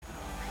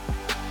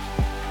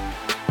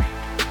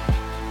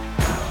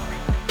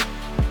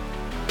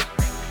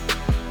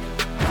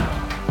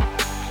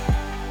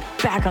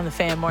Back on the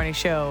Fan Morning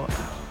Show.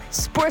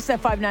 Sportsnet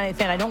 590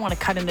 Fan. I don't want to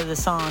cut into the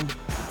song.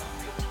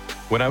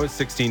 When I was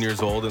 16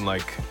 years old and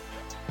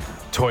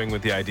toying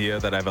with the idea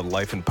that I have a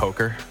life in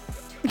poker,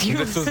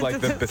 this was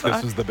this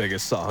was the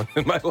biggest song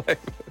in my life.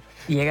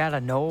 You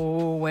gotta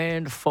know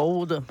when to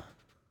fold them,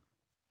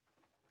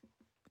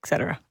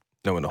 etc.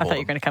 Know when to I hold thought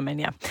you were going to come in,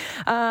 yeah.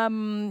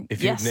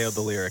 If you nailed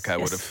the lyric, I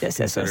would have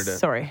considered it.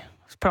 Sorry. I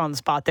was put on the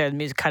spot there. The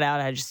music cut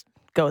out. I just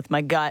go with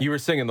my gut. You were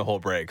singing the whole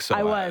break, so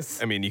I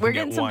was. I mean, you We're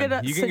can getting get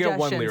one. You can get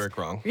one lyric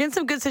wrong. We're getting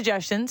some good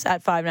suggestions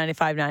at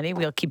 590.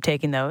 We'll keep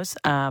taking those.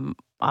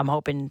 I'm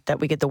hoping that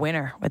we get the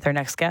winner with our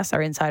next guest.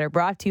 Our insider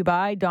brought to you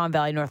by Don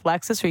Valley North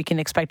Lexus, where you can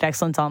expect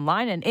excellence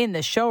online and in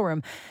the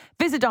showroom.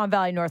 Visit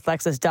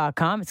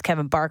DonValleyNorthLexus.com. It's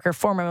Kevin Barker,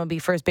 former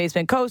MLB first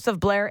baseman, host of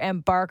Blair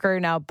and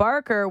Barker. Now,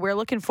 Barker, we're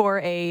looking for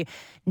a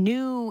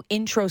new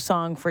intro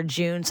song for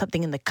June,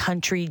 something in the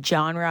country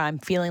genre. I'm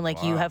feeling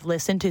like you have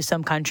listened to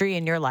some country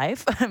in your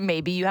life.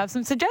 Maybe you have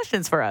some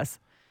suggestions for us.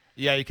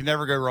 Yeah, you can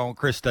never go wrong with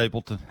Chris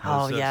Stapleton.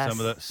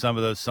 Yes. Some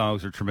of those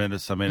songs are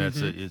tremendous. I mean,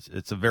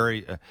 it's a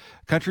very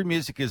country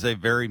music is a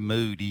very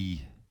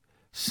moody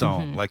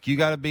song. Mm-hmm. Like, you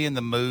got to be in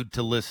the mood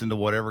to listen to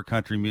whatever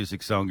country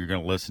music song you're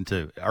going to listen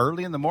to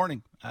early in the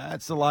morning.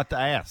 That's a lot to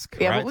ask.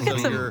 Yeah, right? but we got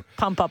some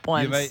pump up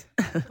ones.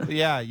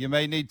 You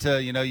may need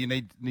to. You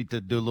need to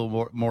do a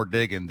little more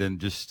digging than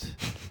just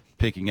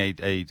picking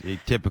a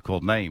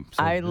typical name.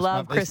 So I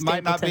love Chris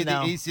Stapleton. Might not be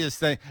though. the easiest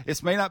thing.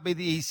 This may not be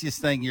the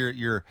easiest thing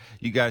you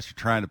guys are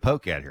trying to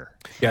poke at here.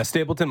 Yeah,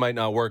 Stapleton might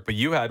not work, but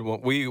you had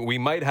one. We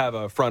might have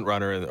a front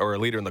runner or a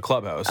leader in the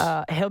clubhouse.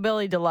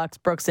 Hillbilly Deluxe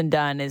Brooks and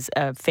Dunn is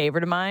a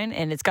favorite of mine,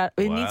 and it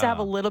needs to have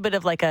a little bit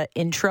of like a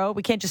intro.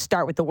 We can't just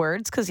start with the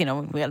words because we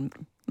got to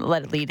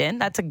let it lead in.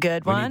 That's a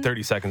good one. We need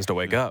 30 seconds to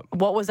wake up.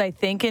 What Was I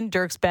Thinking?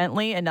 Dirks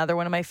Bentley, another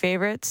one of my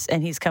favorites,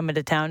 and he's coming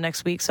to town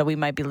next week, so we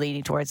might be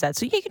leaning towards that.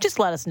 So you can just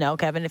let us know,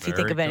 Kevin, if you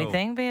think of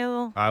anything. Be a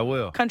little I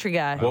will. Country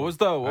guy. What was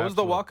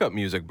the walk up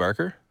music,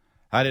 Barker?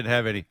 I didn't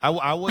have any.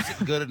 I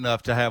wasn't good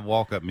enough to have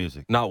walk-up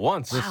music. Not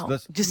once. Wow.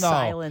 Just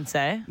silence,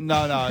 eh?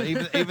 No.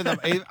 Even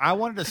I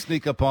wanted to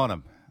sneak up on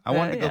him. I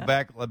wanted to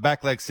go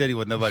back Leg City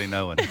with nobody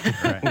knowing.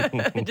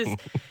 Right. Just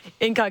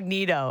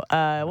incognito.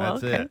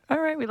 That's okay. it. All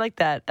right, we like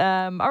that.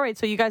 All right,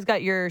 so you guys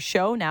got your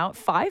show now at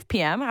 5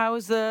 p.m. How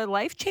has the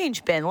life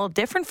change been? A little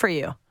different for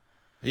you.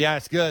 Yeah,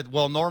 it's good.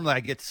 Well, normally I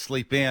get to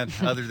sleep in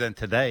other than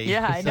today.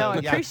 Yeah, I know. I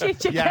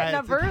appreciate you getting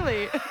up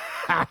early.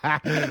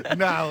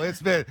 No,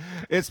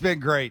 it's been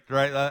great,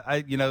 right?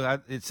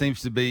 It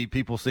seems to be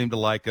people seem to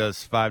like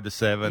us 5 to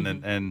 7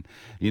 and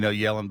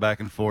yelling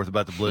back and forth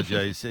about the Blue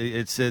Jays.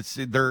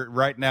 They're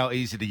right now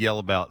easy to yell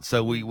about.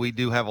 So we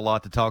do have a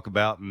lot to talk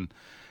about and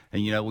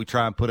we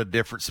try and put a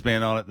different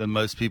spin on it than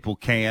most people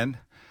can,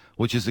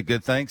 which is a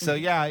good thing. So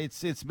yeah,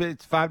 it's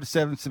 5 to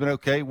 7. It's been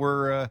okay.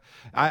 We're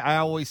I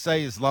always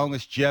say as long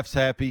as Jeff's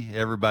happy,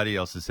 everybody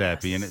else is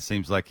happy, and it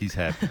seems like he's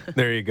happy.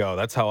 There you go.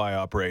 That's how I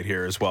operate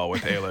here as well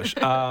with Ailish.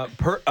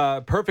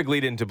 Perfect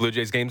lead into Blue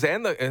Jays games,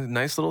 and the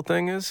nice little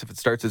thing is if it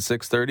starts at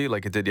 6:30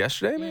 like it did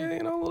yesterday,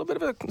 maybe, a little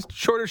bit of a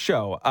shorter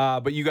show.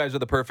 But you guys are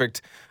the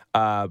perfect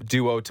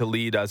duo to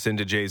lead us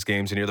into Jays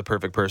games, and you're the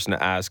perfect person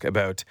to ask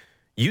about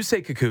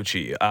Yusei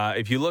Kikuchi.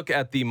 If you look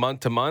at the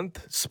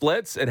month-to-month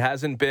splits, it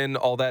hasn't been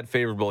all that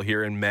favorable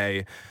here in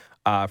May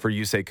for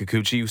Yusei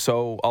Kikuchi.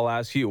 So I'll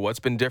ask you, what's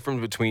been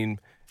different between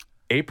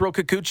April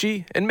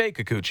Kikuchi and May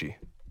Kikuchi?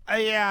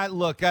 Yeah,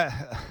 look,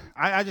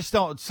 I just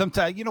don't.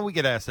 Sometimes, we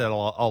get asked that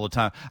all the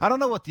time. I don't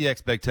know what the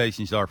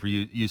expectations are for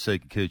Yusei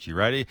Kikuchi,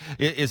 right?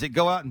 Is it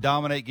go out and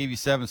dominate, give you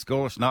 7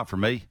 scores? Not for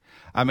me.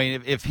 I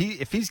mean, if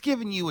he's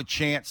giving you a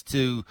chance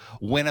to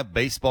win a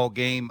baseball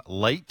game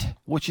late,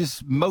 which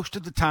is most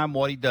of the time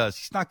what he does,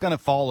 he's not going to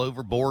fall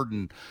overboard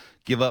and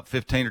give up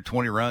 15 or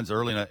 20 runs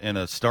early in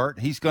a start.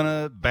 He's going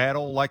to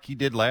battle like he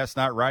did last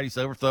night, right? He's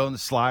overthrowing the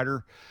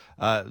slider.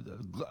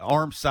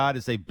 Arm side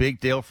is a big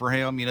deal for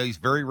him. He's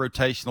very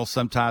rotational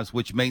sometimes,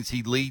 which means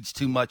he leads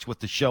too much with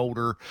the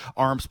shoulder.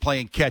 Arms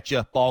playing catch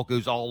up, ball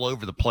goes all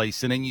over the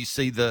place. And then you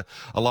see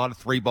a lot of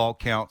 3-ball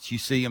counts. You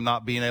see him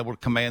not being able to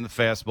command the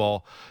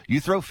fastball. You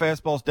throw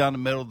fastballs down the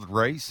middle of the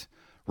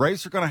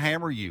Rays are going to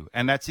hammer you,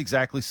 and that's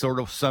exactly sort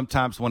of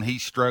sometimes when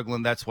he's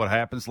struggling, that's what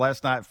happens.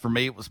 Last night, for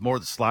me, it was more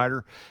the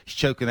slider. He's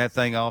choking that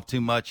thing off too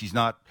much. He's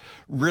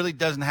really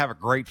doesn't have a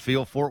great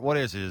feel for it. What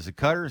is it? Is it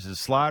cutter? Is it a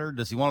slider?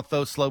 Does he want to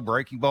throw a slow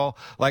breaking ball?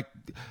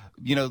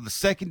 The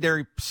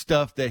secondary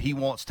stuff that he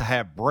wants to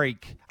have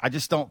break, I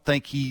just don't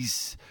think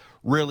he's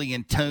really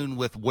in tune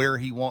with where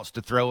he wants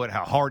to throw it,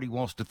 how hard he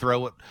wants to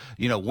throw it,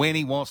 when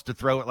he wants to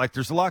throw it. Like,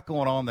 there's a lot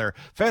going on there.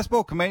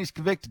 Fastball command, he's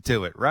convicted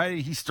to it, right?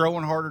 He's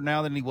throwing harder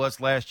now than he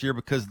was last year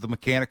because of the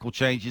mechanical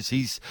changes.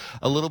 He's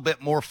a little bit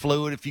more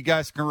fluid. If you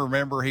guys can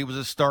remember, he was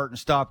a start and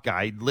stop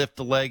guy. He'd lift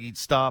the leg, he'd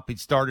stop,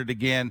 he'd start it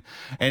again,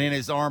 and then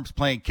his arms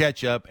playing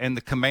catch up, and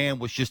the command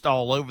was just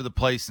all over the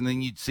place, and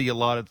then you'd see a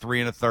lot of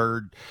 3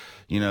 1/3,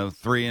 3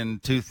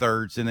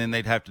 2/3, and then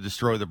they'd have to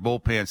destroy their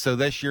bullpen. So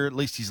this year, at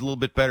least he's a little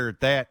bit better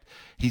at that.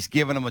 He's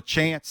given them a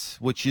chance,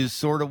 which is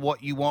sort of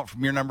what you want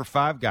from your number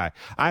 5 guy.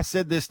 I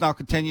said this, and I'll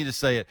continue to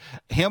say it.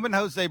 Him and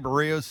Jose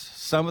Barrios,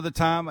 some of the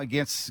time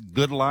against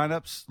good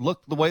lineups,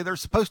 look the way they're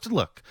supposed to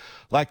look.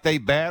 Like they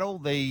battle,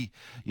 they,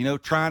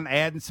 try and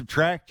add and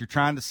subtract. You're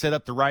trying to set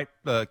up the right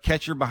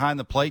catcher behind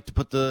the plate to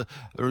put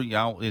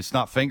it's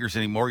not fingers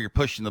anymore. You're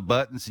pushing the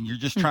buttons, and you're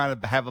just trying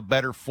to have a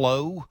better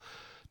flow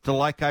to,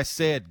 like I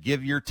said,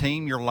 give your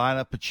team, your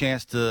lineup a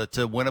chance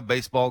to win a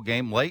baseball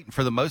game late. And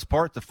for the most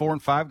part, the 4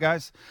 and 5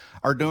 guys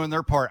are doing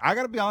their part. I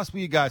got to be honest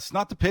with you guys, it's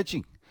not the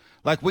pitching.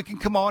 Like, we can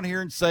come on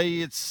here and say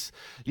it's,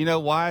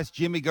 why is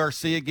Jimmy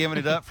Garcia giving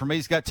it up? For me,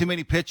 he's got too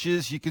many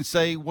pitches. You can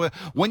say,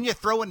 when you're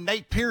throwing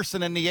Nate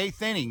Pearson in the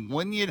 8th inning,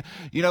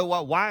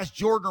 why is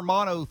Jordan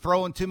Romano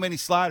throwing too many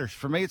sliders?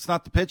 For me, it's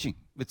not the pitching.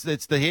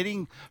 It's the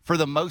hitting for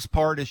the most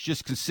part. It's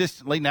just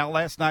consistently. Now,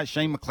 last night,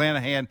 Shane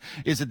McClanahan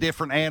is a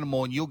different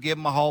animal, and you'll give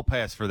him a hall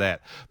pass for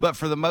that. But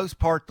for the most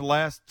part, the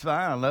last,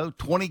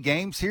 20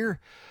 games here,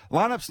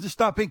 lineups just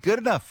not been good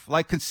enough.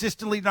 Like,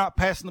 consistently not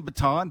passing the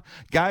baton.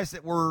 Guys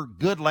that were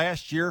good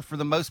last year, for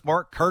the most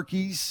part,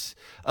 Kirkies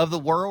of the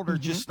world, are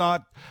just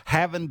not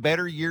having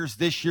better years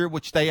this year,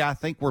 which I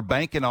think, were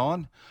banking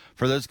on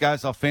for those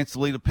guys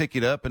offensively to pick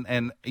it up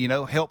and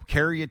help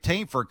carry a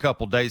team for a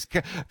couple days.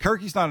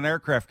 Kirky's not an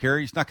aircraft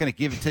carrier. He's not going to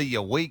give it to you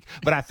a week,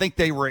 but I think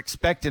they were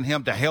expecting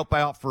him to help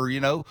out for,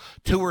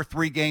 2 or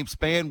 3 game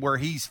span where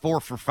he's 4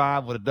 for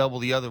 5 with a double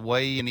the other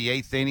way in the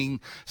 8th inning,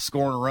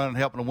 scoring a run and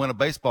helping to win a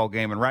baseball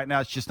game. And right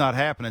now it's just not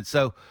happening.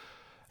 So,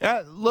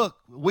 look,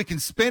 we can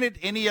spin it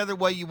any other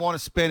way you want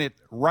to spin it.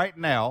 Right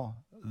now,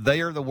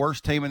 they are the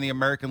worst team in the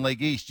American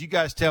League East. You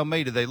guys tell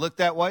me, do they look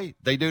that way?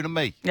 They do to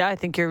me. Yeah, I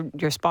think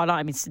you're spot on.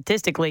 I mean,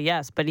 statistically,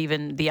 yes, but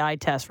even the eye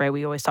test, right?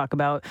 We always talk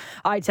about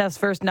eye test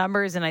first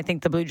numbers, and I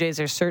think the Blue Jays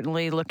are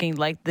certainly looking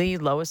like the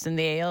lowest in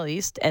the AL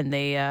East, and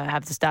they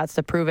have the stats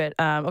to prove it.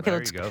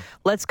 Okay,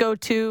 let's go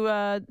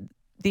to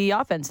the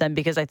offense then,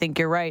 because I think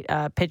you're right.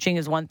 Pitching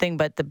is one thing,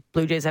 but the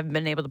Blue Jays haven't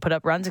been able to put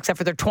up runs except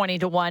for their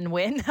 20-1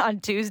 win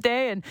on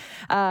Tuesday. And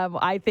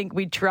I think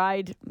we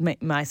tried,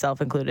 myself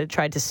included,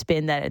 tried to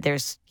spin that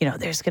there's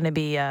going to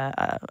be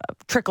a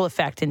trickle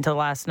effect into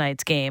last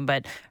night's game,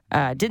 but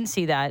didn't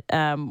see that.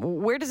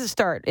 Where does it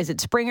start? Is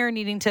it Springer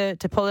needing to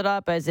pull it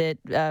up? Is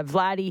it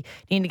Vladdy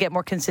needing to get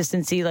more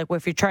consistency? Like,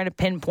 if you're trying to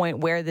pinpoint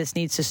where this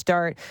needs to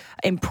start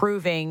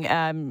improving,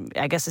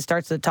 I guess it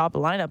starts at the top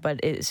of the lineup,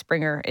 but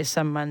Springer is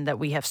someone that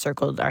we have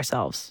circled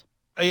ourselves.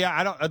 Yeah,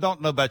 I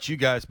don't know about you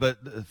guys,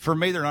 but for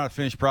me, they're not a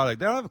finished product.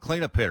 They don't have a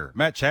cleanup hitter.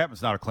 Matt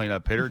Chapman's not a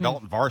cleanup hitter.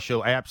 Dalton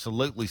Varsho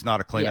absolutely is not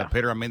a cleanup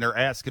hitter. I mean, they're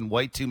asking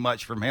way too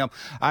much from him.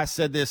 I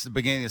said this at the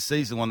beginning of the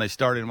season when they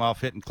started him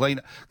off hitting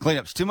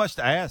cleanups. Too much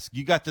to ask.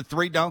 You got the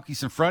 3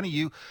 donkeys in front of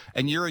you,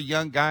 and you're a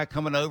young guy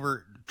coming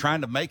over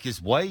trying to make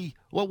his way.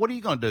 Well, what are you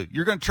going to do?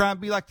 You're going to try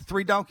and be like the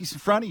 3 donkeys in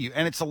front of you.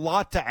 And it's a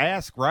lot to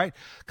ask, right?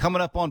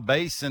 Coming up on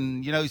base,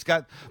 and, he's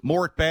got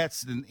more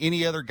at-bats than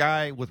any other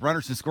guy with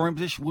runners in scoring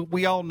position.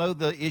 We all know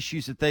the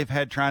issues that they've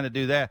had trying to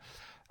do that.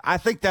 I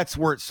think that's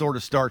where it sort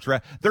of starts,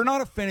 right? They're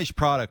not a finished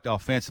product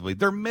offensively.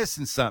 They're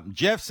missing something.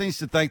 Jeff seems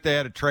to think they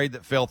had a trade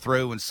that fell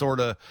through, and sort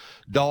of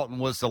Dalton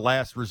was the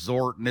last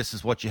resort, and this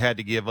is what you had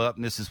to give up,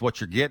 and this is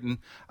what you're getting.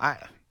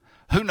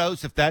 Who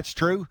knows if that's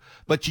true,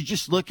 but you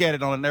just look at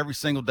it on an every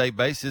single day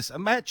basis.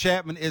 Matt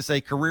Chapman is a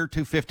career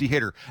 250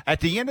 hitter. At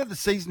the end of the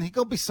season, he's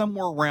going to be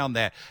somewhere around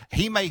that.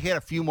 He may hit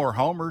a few more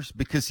homers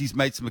because he's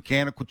made some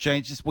mechanical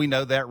changes. We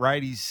know that,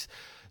 right? He's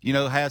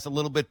has a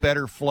little bit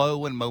better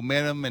flow and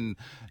momentum, and,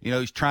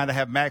 he's trying to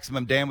have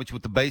maximum damage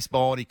with the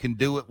baseball, and he can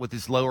do it with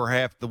his lower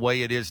half the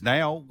way it is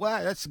now.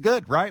 Well, that's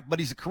good, right? But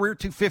he's a career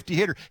 250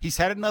 hitter. He's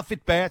had enough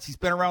at-bats. He's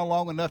been around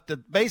long enough to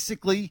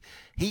basically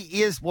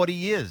he is what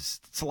he is.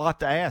 It's a lot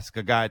to ask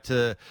a guy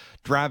to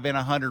drive in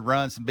 100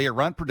 runs and be a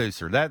run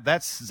producer.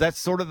 That's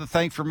sort of the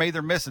thing for me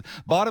they're missing.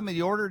 Bottom of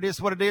the order, it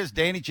is what it is.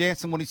 Danny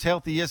Jansen, when he's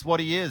healthy, is what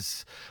he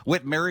is.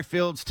 Whit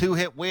Merrifield's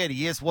 2-hit wit.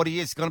 He is what he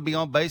is. He's going to be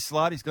on base a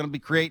lot. He's going to be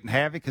creating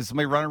havoc because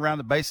somebody running around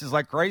the bases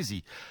like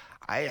crazy.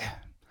 I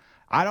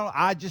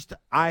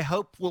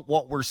hope with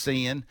what we're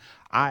seeing,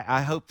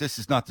 I hope this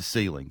is not the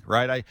ceiling,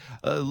 right?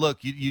 Look,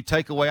 you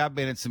take away, I've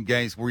been in some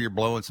games where you're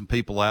blowing some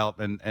people out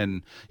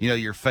and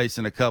you're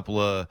facing a couple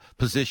of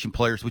position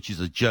players, which is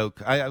a joke.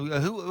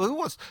 Who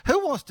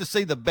wants to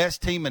see the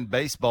best team in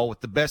baseball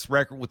with the best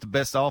record, with the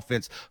best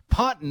offense,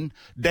 punting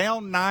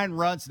down 9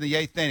 runs in the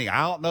 8th inning?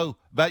 I don't know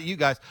about you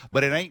guys,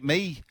 but it ain't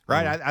me,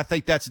 right? I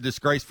think that's a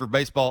disgrace for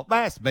baseball.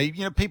 That's me.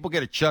 People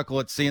get a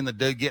chuckle at seeing the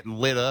dude getting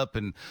lit up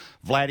and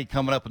Vladdy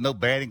coming up with no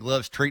batting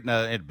gloves, treating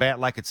a bat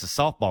like it's a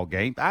softball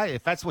game.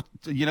 If that's what,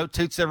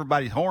 toots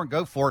everybody's horn,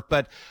 go for it.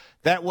 But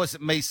that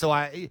wasn't me. So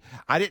I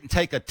didn't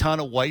take a ton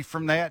away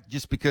from that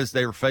just because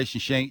they were facing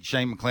Shane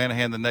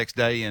McClanahan the next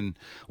day. And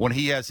when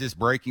he has his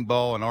breaking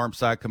ball and arm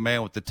side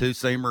command with the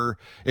 2-seamer,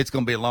 it's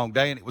going to be a long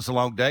day. And it was a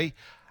long day.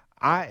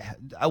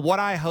 What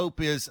I hope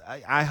is,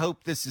 I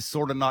hope this is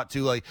sort of not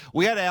too late.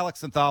 We had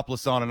Alex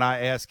Anthopoulos on, and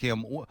I asked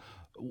him, when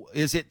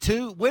is it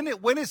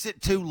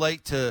too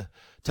late to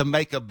to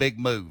make a big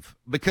move.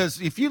 Because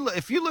if you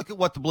look at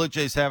what the Blue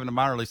Jays have in the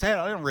minor leagues, they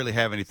don't really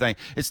have anything.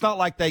 It's not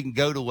like they can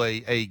go to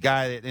a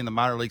guy that in the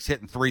minor leagues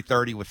hitting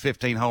 330 with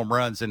 15 home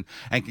runs and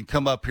can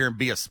come up here and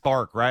be a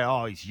spark, right?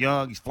 Oh, he's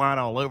young. He's flying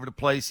all over the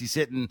place. He's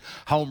hitting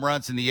home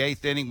runs in the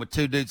 8th inning with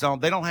 2 dudes on.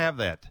 They don't have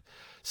that.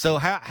 So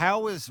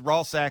how is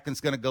Ross Atkins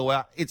going to go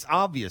out? It's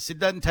obvious. It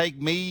doesn't take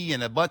me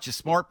and a bunch of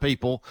smart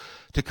people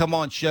to come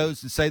on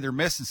shows and say they're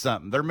missing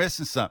something. They're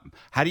missing something.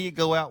 How do you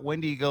go out? When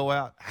do you go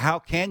out? How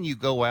can you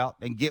go out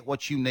and get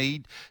what you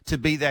need to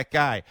be that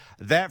guy?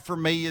 That for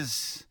me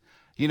is,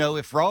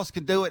 if Ross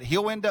can do it,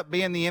 he'll end up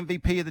being the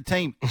MVP of the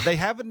team. They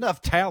have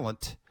enough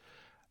talent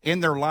in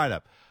their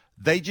lineup.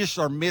 They just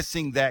are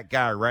missing that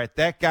guy, right?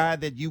 That guy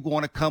that you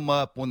want to come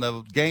up when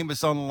the game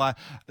is on the line.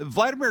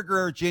 Vladimir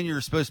Guerrero Jr.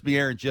 is supposed to be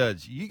Aaron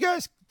Judge. You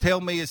guys tell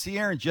me, is he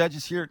Aaron Judge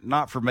this year?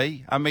 Not for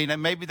me. I mean,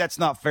 maybe that's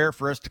not fair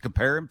for us to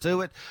compare him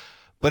to it.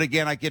 But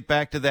again, I get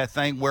back to that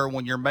thing where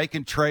when you're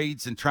making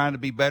trades and trying to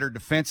be better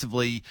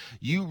defensively,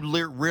 you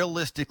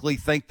realistically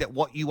think that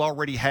what you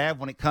already have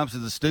when it comes to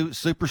the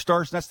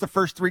superstars, and that's the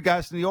first 3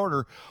 guys in the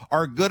order,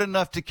 are good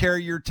enough to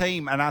carry your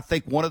team. And I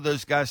think one of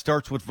those guys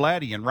starts with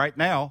Vladdy. And right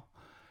now,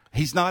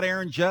 he's not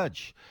Aaron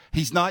Judge.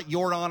 He's not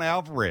Yordan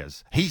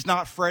Alvarez. He's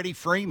not Freddie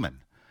Freeman.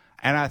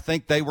 And I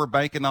think they were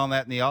banking on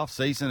that in the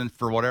offseason, and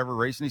for whatever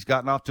reason, he's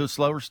gotten off to a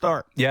slower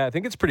start. Yeah, I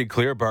think it's pretty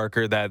clear,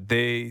 Barker, that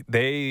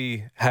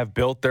they have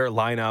built their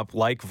lineup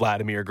like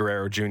Vladimir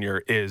Guerrero Jr.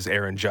 is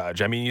Aaron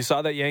Judge. I mean, you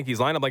saw that Yankees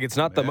lineup. Like, it's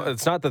not the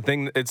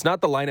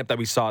lineup that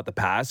we saw at the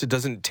past. It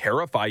doesn't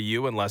terrify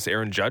you unless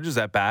Aaron Judge is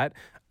at bat.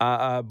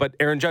 But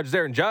Aaron Judge is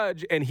Aaron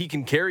Judge, and he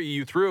can carry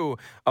you through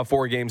a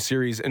 4-game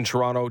series in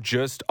Toronto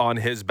just on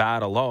his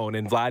bat alone.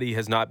 And Vladdy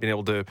has not been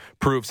able to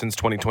prove since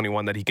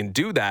 2021 that he can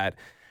do that.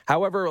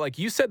 However, like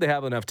you said, they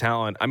have enough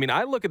talent. I mean,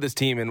 I look at this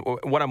team, and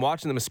when I'm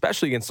watching them,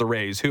 especially against the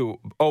Rays, who,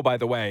 oh, by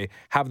the way,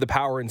 have the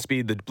power and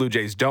speed the Blue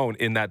Jays don't,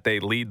 in that they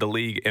lead the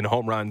league in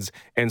home runs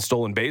and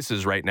stolen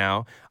bases right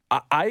now.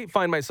 I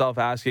find myself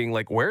asking,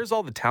 like, where's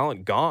all the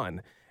talent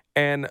gone?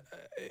 And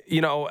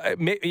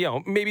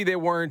maybe they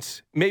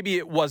weren't. Maybe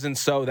it wasn't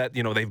so that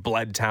they've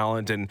bled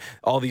talent, and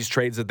all these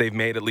trades that they've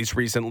made, at least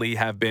recently,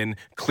 have been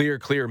clear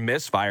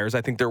misfires.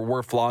 I think there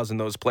were flaws in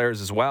those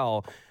players as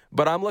well.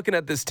 But I'm looking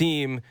at this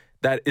team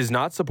that is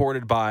not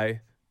supported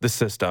by the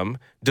system,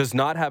 does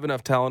not have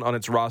enough talent on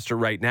its roster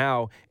right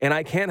now, and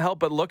I can't help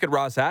but look at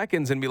Ross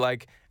Atkins and be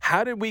like,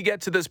 how did we get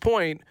to this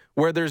point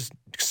where there's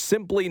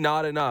simply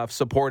not enough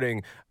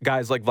supporting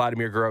guys like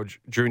Vladimir Guerrero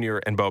Jr.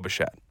 and Bo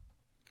Bichette?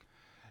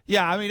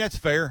 Yeah, I mean, that's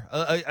fair.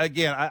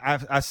 Again,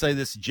 I say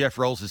this, Jeff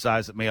rolls his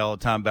eyes at me all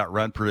the time about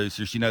run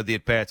producers. The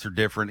at-bats are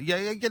different. Yeah,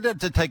 you get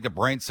to take a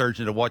brain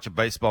surgeon to watch a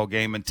baseball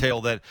game and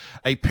tell that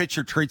a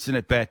pitcher treats an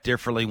at-bat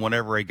differently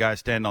whenever a guy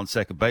stands on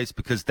second base,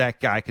 because that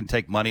guy can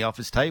take money off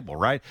his table,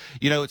 right?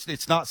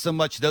 It's not so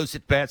much those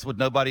at-bats with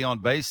nobody on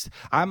base.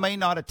 I may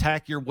not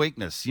attack your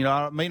weakness.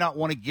 I may not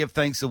want to give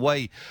things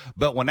away,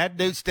 but when that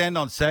dude stands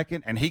on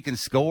second and he can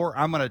score,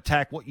 I'm going to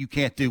attack what you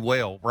can't do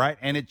well, right?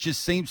 And it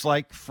just seems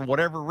like, for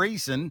whatever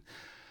reason,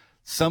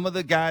 some of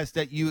the guys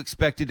that you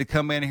expected to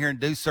come in here and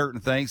do certain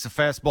things, the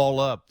fastball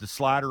up, the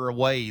slider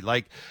away,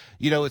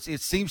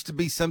 it seems to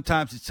be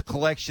sometimes it's a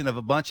collection of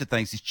a bunch of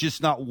things. It's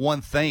just not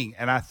one thing.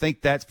 And I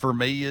think that, for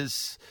me,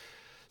 is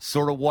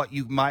sort of what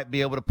you might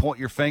be able to point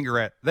your finger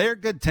at. They're a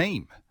good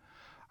team.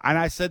 And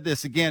I said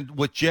this again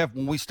with Jeff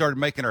when we started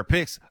making our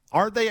picks.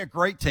 Are they a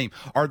great team?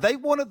 Are they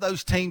one of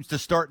those teams to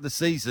start the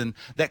season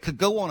that could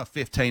go on a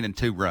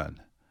 15-2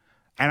 run?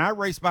 And I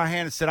raised my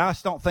hand and said, I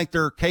just don't think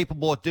they're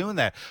capable of doing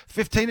that.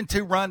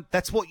 15-2 run,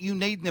 that's what you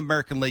need in the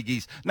American League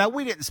East. Now,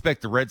 we didn't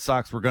expect the Red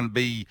Sox were going to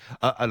be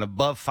an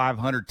above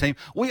 500 team.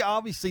 We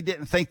obviously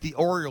didn't think the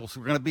Orioles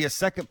were going to be a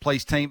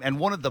second-place team and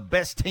one of the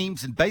best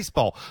teams in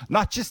baseball,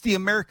 not just the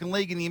American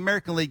League and the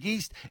American League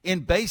East,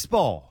 in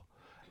baseball.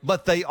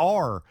 But they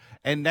are.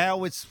 And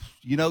now it's,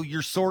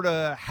 you're sort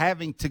of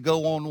having to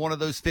go on one of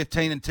those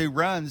 15-2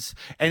 runs.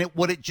 And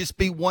would it just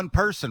be one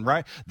person,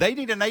 right? They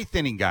need an 8th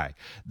inning guy.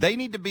 They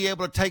need to be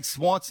able to take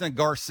Swanson and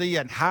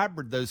Garcia and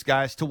hybrid those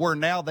guys to where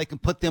now they can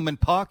put them in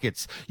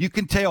pockets. You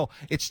can tell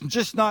it's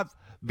just not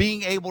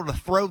being able to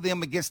throw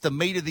them against the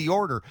meat of the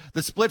order.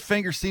 The split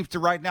finger seems to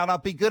right now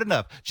not be good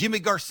enough. Jimmy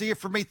Garcia,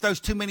 for me, throws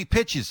too many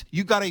pitches.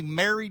 You got a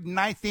married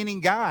 9th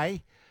inning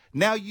guy.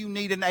 Now you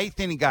need an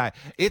 8th inning guy.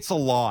 It's a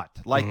lot.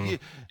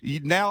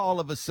 Now all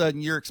of a sudden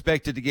you're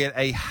expected to get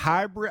a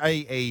hybrid,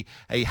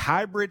 a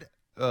hybrid,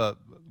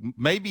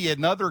 maybe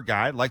another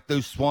guy like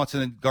those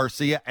Swanson and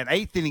Garcia, an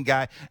 8th inning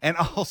guy, and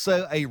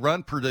also a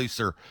run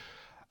producer.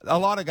 A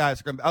lot of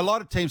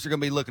teams are going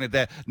to be looking at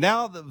that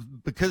now,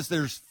 because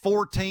there's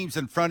 4 teams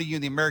in front of you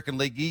in the American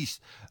League East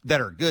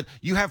that are good.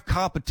 You have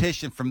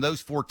competition from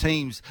those 4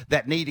 teams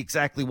that need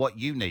exactly what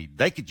you need.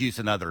 They could use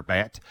another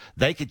bat.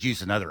 They could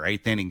use another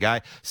 8th inning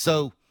guy.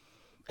 So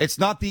it's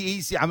not the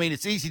easy. I mean,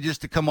 it's easy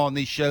just to come on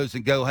these shows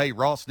and go, hey,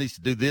 Ross needs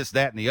to do this,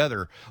 that, and the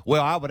other.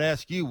 Well, I would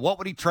ask you, what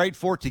would he trade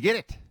for to get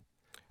it?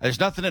 There's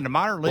nothing in the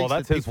minor leagues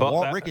that's that his people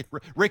fault.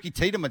 want. Ricky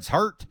Tiedemann's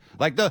hurt.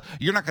 Like,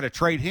 you're not going to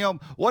trade him.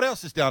 What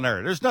else is down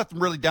there? There's nothing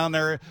really down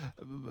there.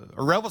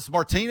 Arelis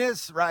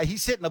Martinez, right?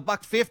 He's hitting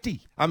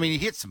 $150. I mean, he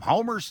hit some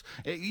homers.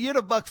 You hit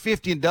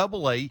 $150 in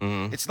Double-A.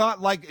 Mm-hmm. It's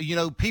not like,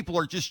 people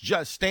are just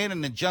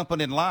standing and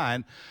jumping in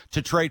line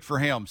to trade for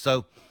him.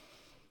 So,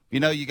 you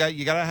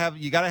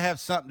gotta have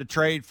something to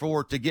trade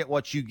for to get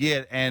what you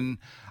get. And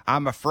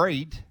I'm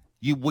afraid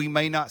we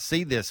may not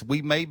see this.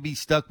 We may be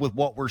stuck with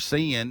what we're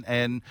seeing,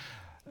 and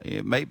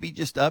it may be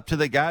just up to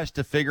the guys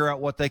to figure out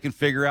what they can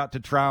figure out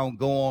to try and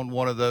go on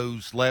one of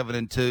those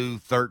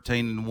 11-2,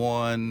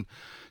 13-1,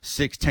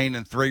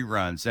 16-3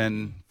 runs,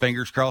 and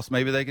fingers crossed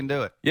maybe they can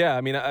do it. Yeah,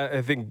 I mean,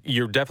 I think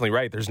you're definitely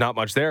right. There's not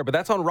much there, but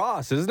that's on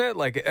Ross, isn't it?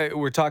 Like,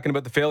 we're talking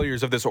about the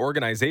failures of this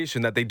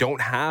organization, that they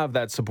don't have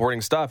that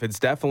supporting stuff. It's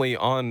definitely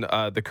on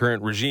the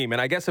current regime,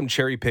 and I guess I'm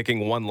cherry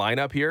picking one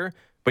lineup here.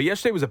 But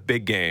yesterday was a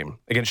big game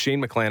against Shane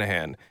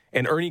McClanahan,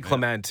 and Ernie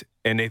Clement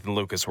and Nathan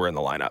Lucas were in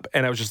the lineup.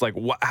 And I was just like,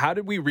 how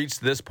did we reach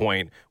this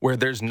point where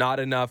there's not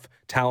enough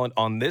talent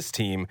on this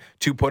team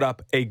to put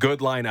up a good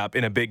lineup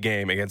in a big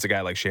game against a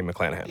guy like Shane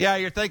McClanahan? Yeah,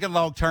 you're thinking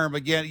long term.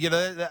 Again,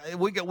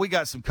 we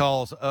got some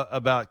calls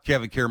about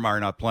Kevin Kiermaier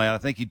not playing. I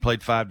think he'd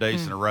played 5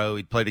 days in a row.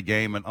 He'd played a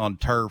game on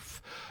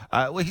turf.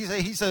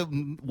 He's a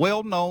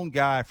well-known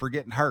guy for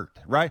getting hurt,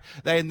 right?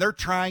 And they're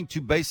trying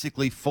to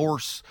basically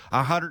force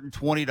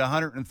 120 to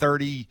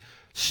 130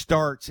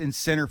 starts in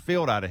center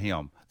field out of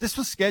him. This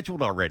was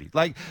scheduled already.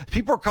 Like,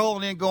 people are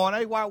calling in going,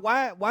 hey,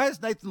 why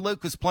is Nathan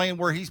Lucas playing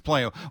where he's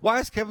playing? Why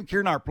is Kevin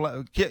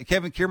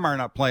Kiermaier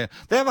not playing?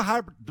 They have a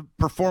high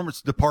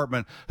performance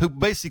department who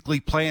basically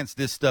plans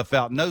this stuff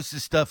out, knows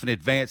this stuff in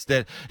advance,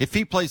 that if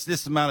he plays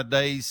this amount of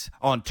days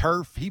on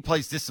turf, he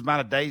plays this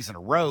amount of days in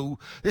a row.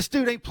 This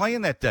dude ain't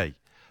playing that day.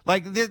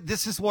 Like,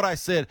 this is what I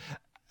said.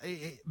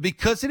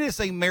 Because it is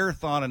a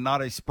marathon and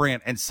not a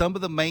sprint, and some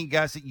of the main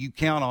guys that you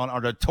count on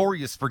are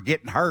notorious for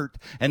getting hurt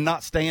and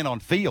not staying on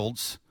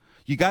fields,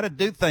 you got to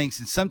do things.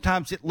 And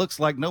sometimes it looks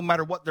like, no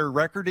matter what their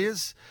record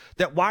is,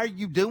 that why are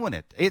you doing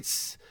it?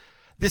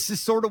 This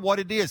is sort of what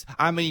it is.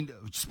 I mean,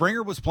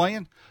 Springer was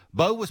playing,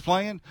 Bo was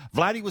playing,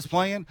 Vladdy was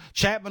playing,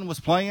 Chapman was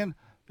playing,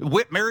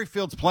 Whit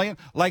Merrifield's playing.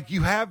 Like,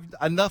 you have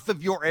enough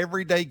of your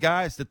everyday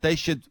guys that they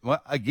should,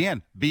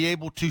 again, be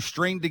able to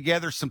string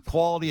together some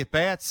quality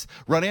at-bats,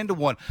 run into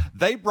one.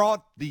 They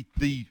brought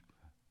the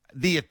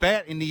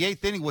at-bat in the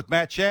 8th inning with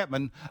Matt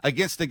Chapman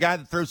against the guy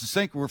that throws the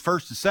sinker with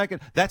first and second.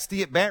 That's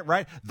the at-bat,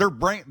 right?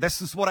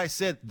 This is what I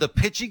said. The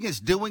pitching is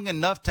doing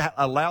enough to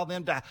allow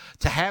them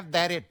to have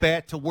that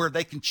at-bat to where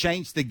they can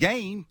change the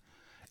game.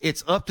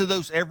 It's up to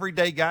those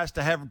everyday guys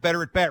to have a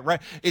better at-bat,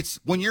 right? It's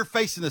when you're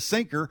facing a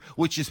sinker,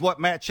 which is what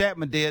Matt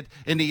Chapman did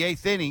in the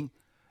 8th inning,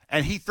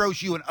 and he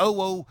throws you an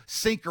 0-0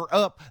 sinker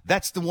up,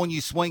 that's the one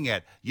you swing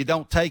at. You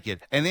don't take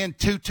it. And then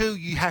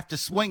 2-2, you have to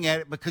swing at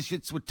it because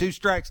it's with 2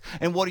 strikes.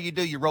 And what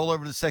do? You roll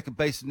over to the second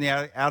base and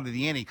out of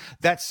the inning.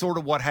 That's sort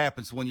of what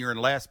happens when you're in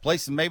last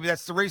place, and maybe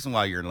that's the reason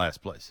why you're in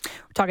last place.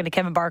 We're talking to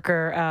Kevin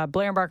Barker,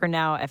 Blair and Barker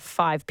now at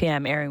 5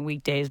 p.m., airing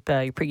weekdays,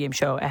 your pregame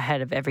show ahead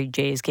of every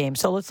Jays game.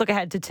 So let's look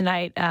ahead to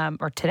tonight, 1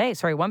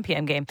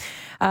 p.m. game.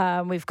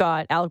 We've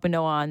got Alek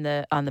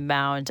Manoah on the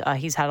mound.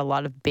 He's had a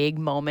lot of big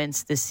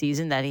moments this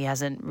season that he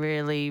hasn't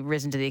really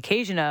risen to the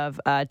occasion of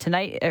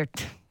tonight.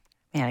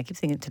 I keep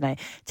thinking tonight.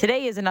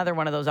 Today is another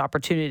one of those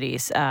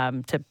opportunities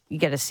to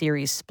get a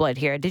series split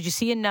here. Did you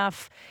see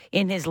enough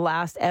in his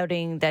last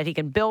outing that he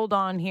can build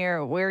on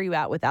here? Where are you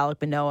at with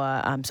Alek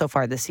Manoah so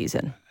far this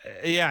season?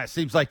 Yeah, it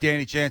seems like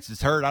Danny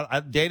Jansen's hurt.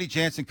 Danny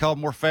Jansen called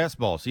more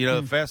fastballs.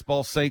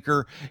 Fastball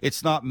sinker.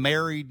 It's not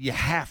married. You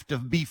have to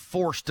be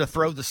forced to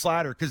throw the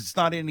slider because it's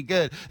not any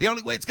good. The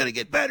only way it's going to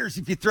get better is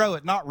if you throw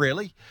it. Not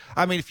really.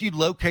 I mean, if you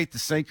locate the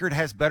sinker, it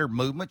has better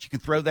movement. You can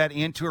throw that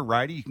into a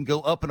righty. You can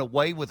go up and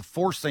away with a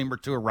 4-seamer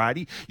to a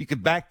righty. You can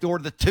backdoor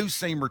the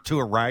 2-seamer to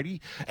a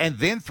righty and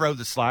then throw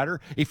the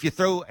slider. If you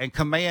throw and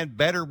command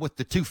better with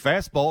the 2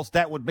 fastballs,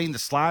 that would mean the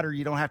slider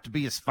you don't have to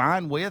be as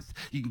fine with.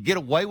 You can get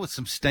away with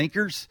some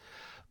stinkers.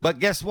 But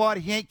guess what?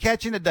 He ain't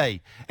catching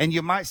today. And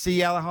you might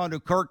see Alejandro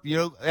Kirk,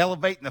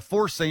 elevating the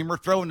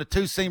 4-seamer, throwing the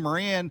 2-seamer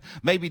in,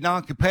 maybe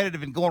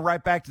non-competitive and going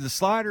right back to the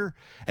slider.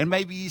 And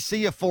maybe you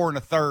see a 4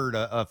 1/3,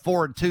 a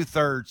 4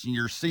 2/3, and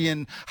you're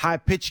seeing high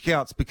pitch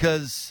counts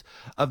because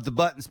of the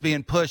buttons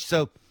being pushed.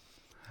 So,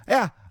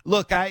 yeah,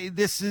 look,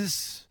 this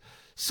is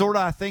sort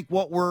of, I think,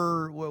 what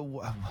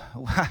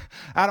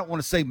I don't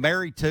want to say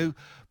married to,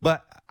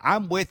 but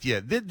I'm with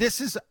you.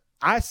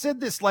 I said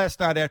this last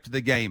night after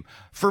the game.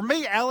 For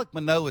me, Alek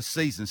Manoah's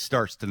season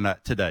starts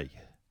today.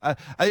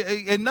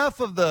 Enough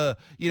of the,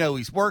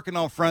 he's working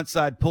on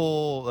frontside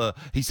pull.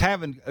 He's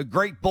having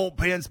great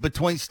bullpens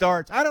between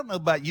starts. I don't know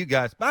about you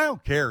guys, but I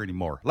don't care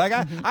anymore. Like,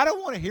 I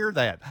don't want to hear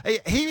that.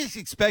 He is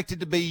expected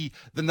to be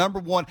the number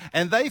one,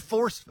 and they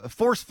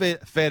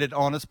force-fed it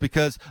on us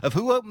because of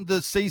who opened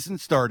the season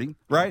starting,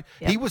 right?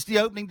 Yep. He was the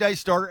opening day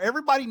starter.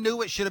 Everybody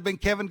knew it should have been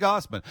Kevin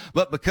Gausman,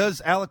 but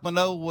because Alek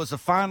Manoah was a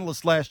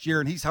finalist last year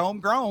and he's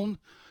homegrown,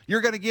 you're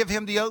going to give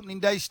him the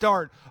opening day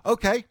start.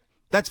 Okay.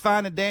 That's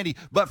fine and dandy.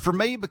 But for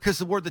me,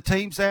 because of where the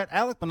team's at,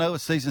 Alek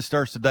Manoah's season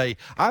starts today.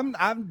 I'm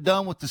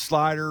done with the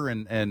slider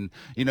and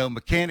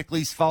mechanically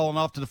he's falling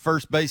off to the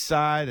first base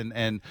side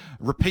and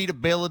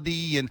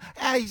repeatability and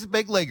he's a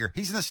big leaguer.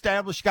 He's an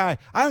established guy.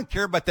 I don't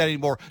care about that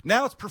anymore.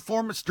 Now it's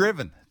performance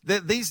driven.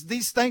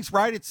 These things,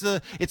 right?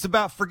 It's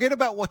about forget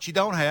about what you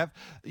don't have.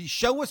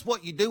 Show us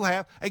what you do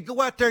have and go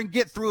out there and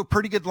get through a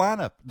pretty good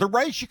lineup. The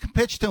Rays, you can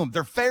pitch to them.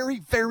 They're very,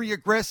 very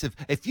aggressive.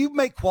 If you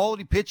make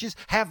quality pitches,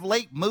 have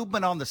late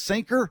movement on the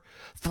sinker,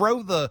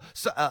 throw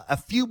a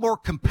few more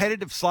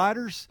competitive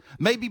sliders,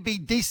 maybe be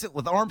decent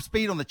with arm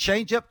speed on the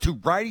changeup to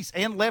righties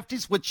and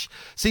lefties, which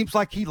seems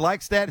like he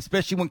likes that,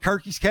 especially when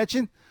Kirky's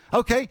catching.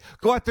 Okay,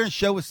 go out there and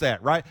show us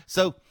that, right?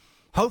 So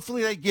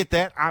hopefully they get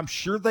that. I'm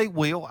sure they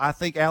will. I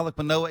think Alek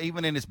Manoah,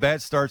 even in his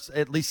bad starts,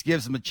 at least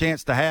gives them a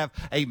chance to have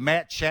a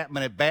Matt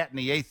Chapman at bat in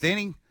the 8th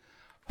inning.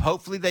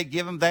 Hopefully they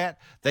give him that.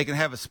 They can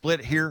have a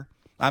split here.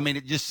 I mean,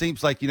 it just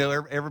seems like,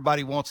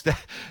 everybody wants to,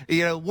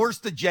 worse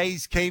the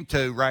Jays came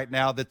to right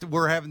now that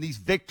we're having these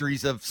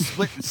victories of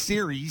splitting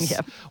series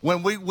Yep.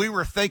 when we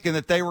were thinking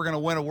that they were going to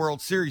win a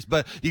World Series.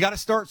 But you got to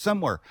start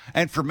somewhere.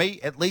 And for me,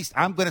 at least,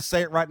 I'm going to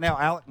say it right now,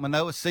 Alek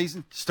Manoah's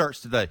season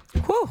starts today.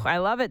 Whew, I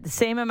love it. The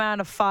same amount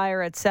of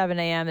fire at 7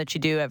 a.m. that you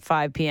do at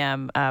 5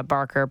 p.m.,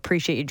 Barker.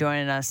 Appreciate you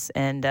joining us.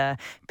 And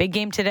big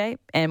game today,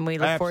 and we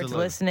look forward to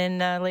listening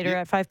later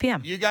at 5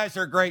 p.m. You guys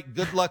are great.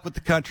 Good luck with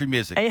the country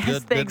music.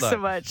 Yes, thanks good so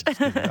luck.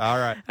 much. All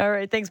right. All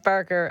right. Thanks,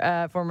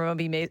 Barker. Former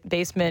MLB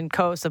baseman,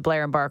 co-host of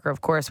Blair and Barker,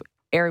 of course,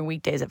 airing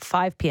weekdays at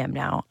 5 p.m.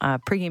 now.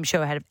 Pregame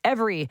show ahead of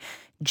every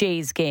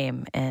Jays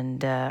game.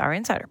 And our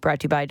insider brought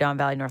to you by Don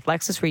Valley North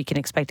Lexus, where you can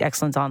expect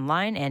excellence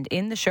online and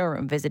in the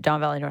showroom. Visit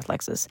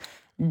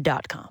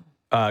DonValleyNorthLexus.com.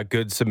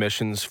 Good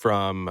submissions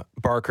from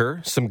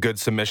Barker. Some good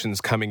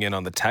submissions coming in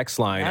on the text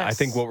line.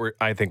 Yes.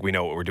 I think we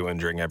know what we're doing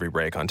during every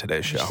break on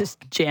today's show. Just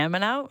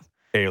jamming out.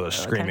 Ayla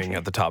screaming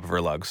at the top of her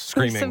lungs.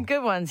 Screaming. There's some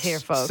good ones here,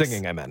 folks.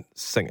 Singing, I meant.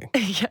 Singing.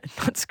 Yeah,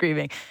 not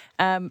screaming.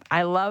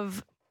 I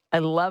love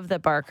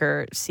that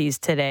Barker sees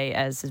today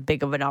as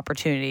big of an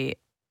opportunity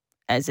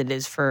as it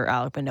is for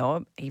Alek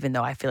Manoah, even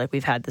though I feel like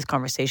we've had this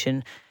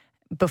conversation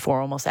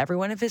before almost every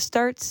one of his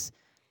starts.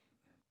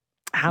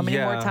 How many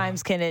more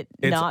times can it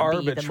not be the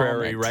moment? It's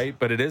arbitrary, right?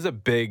 But it is a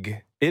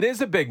big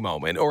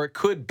moment, or it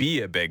could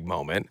be a big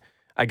moment.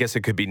 I guess it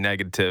could be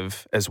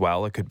negative as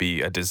well. It could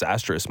be a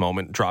disastrous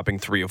moment, dropping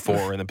 3 or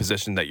 4 in the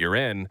position that you're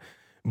in.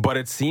 But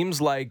it seems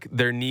like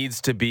there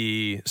needs to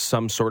be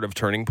some sort of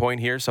turning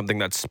point here, something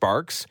that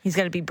sparks. He's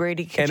got to be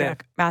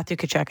Matthew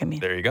Tkachuk, I mean.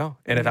 There you go.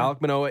 And if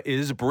Alek Manoah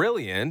is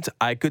brilliant,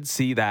 I could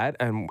see that.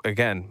 And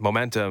again,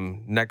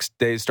 momentum, next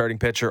day's starting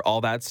pitcher,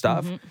 all that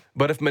stuff. Mm-hmm.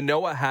 But if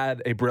Manoah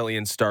had a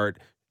brilliant start,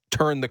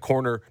 turned the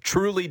corner,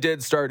 truly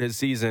did start his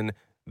season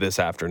this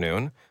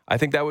afternoon, I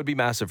think that would be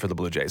massive for the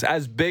Blue Jays.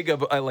 As big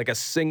of a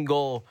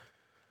single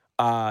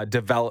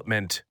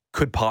development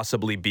could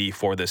possibly be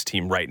for this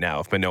team right now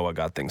if Manoah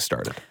got things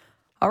started.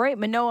 All right,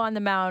 Manoah on the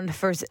mound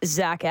for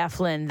Zach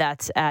Eflin.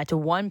 That's at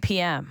 1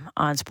 p.m.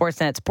 on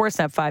Sportsnet.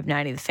 Sportsnet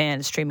 590. The Fan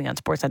is streaming on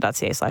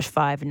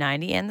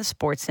sportsnet.ca/590 and the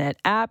Sportsnet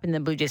app. And the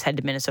Blue Jays head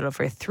to Minnesota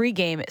for a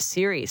 3-game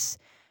series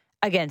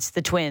against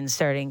the Twins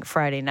starting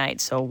Friday night.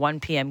 So 1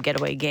 p.m.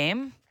 getaway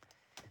game.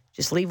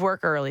 Just leave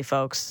work early,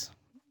 folks.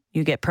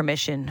 You get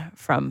permission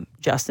from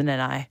Justin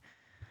and I.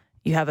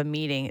 You have a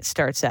meeting. It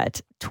starts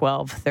at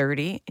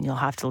 12:30, and you'll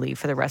have to leave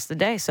for the rest of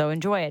the day. So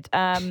enjoy it.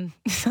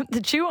 Something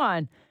to chew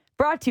on.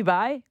 Brought to you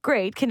by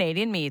Great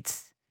Canadian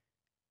Meats.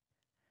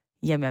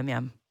 Yum, yum,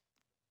 yum.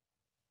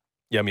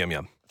 Yum, yum,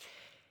 yum.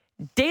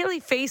 Daily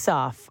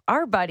Face-Off.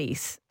 Our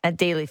buddies at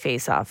Daily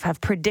Face-Off have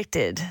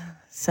predicted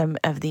some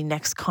of the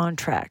next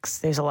contracts.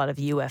 There's a lot of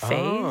UFAs.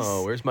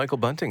 Oh, where's Michael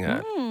Bunting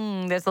at?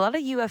 There's a lot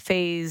of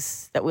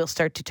UFAs that we'll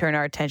start to turn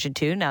our attention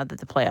to now that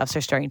the playoffs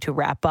are starting to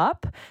wrap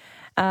up.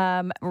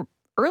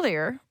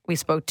 Earlier, we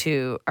spoke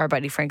to our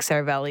buddy Frank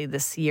Saravelli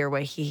this year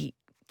where he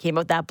came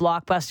out with that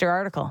blockbuster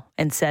article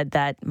and said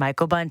that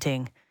Michael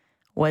Bunting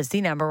was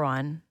the number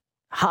 1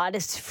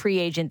 hottest free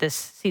agent this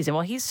season.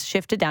 Well, he's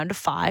shifted down to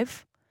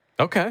 5.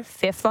 Okay.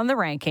 5th on the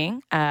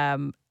ranking.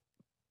 And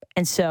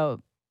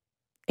so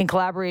in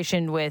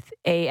collaboration with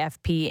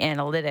AFP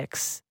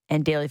Analytics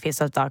and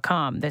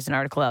dailyfaceoff.com, there's an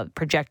article out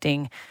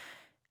projecting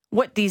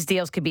what these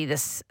deals could be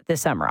this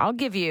summer. I'll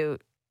give you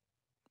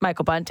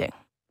Michael Bunting.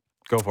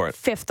 Go for it.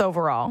 5th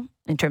overall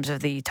in terms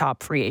of the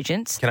top free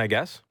agents. Can I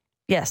guess?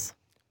 Yes.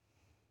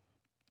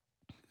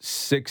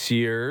 6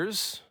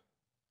 years,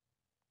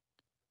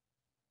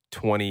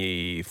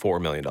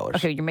 $24 million.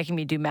 Okay, you're making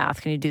me do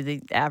math. Can you do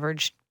the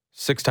average?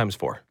 6 times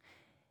 4.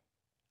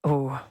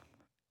 Oh,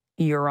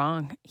 you're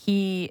wrong.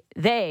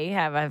 They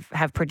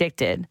have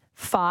predicted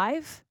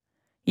 5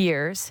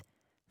 years,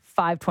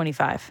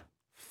 $525.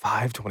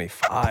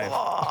 $525.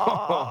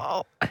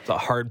 Oh, it's a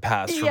hard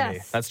pass for me.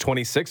 That's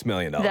 $26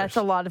 million. That's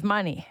a lot of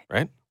money.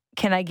 Right?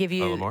 Can I give A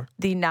you little more?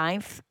 the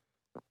 9th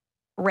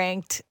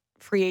ranked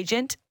free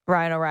agent,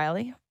 Ryan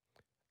O'Reilly?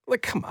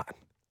 Like, come on.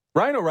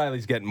 Ryan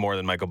O'Reilly's getting more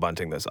than Michael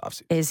Bunting this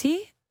offseason. Is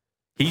he?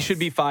 He should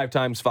be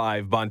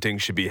 5x5. Bunting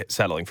should be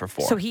settling for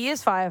 4. So he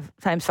is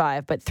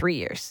 5x5, but 3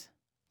 years.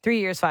 3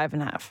 years,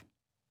 5.5.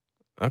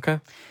 Okay.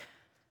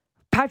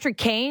 Patrick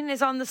Kane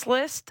is on this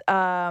list.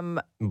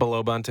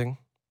 Below Bunting?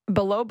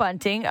 Below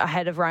Bunting,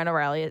 ahead of Ryan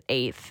O'Reilly at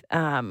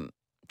 8th.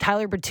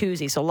 Tyler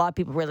Bertuzzi. So a lot of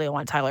people really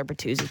want Tyler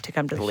Bertuzzi to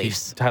come to the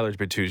Leafs. Tyler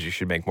Bertuzzi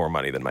should make more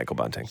money than Michael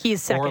Bunting. He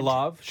is second.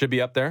 Orlov should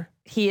be up there.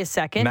 He is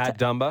second. Matt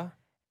Dumba.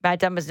 Matt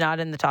Dumba's not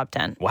in the top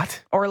 10.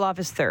 What? Orlov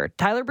is third.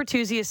 Tyler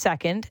Bertuzzi is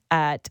second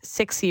at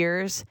 6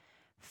 years,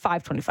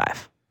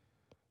 5.25.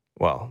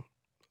 Well,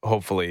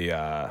 hopefully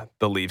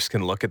the Leafs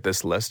can look at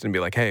this list and be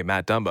like, hey,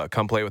 Matt Dumba,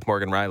 come play with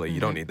Morgan Riley. You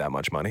don't need that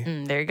much money.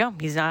 There you go.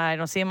 He's not. I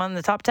don't see him on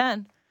the top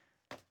 10.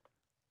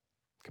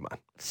 Come on.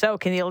 So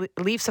can the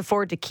Leafs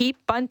afford to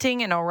keep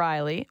Bunting and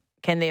O'Reilly?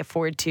 Can they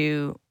afford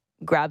to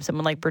grab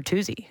someone like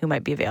Bertuzzi, who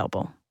might be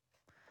available?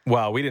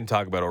 Well, we didn't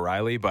talk about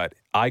O'Reilly, but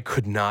I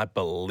could not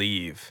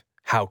believe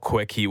how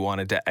quick he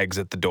wanted to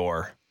exit the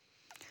door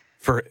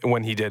for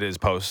when he did his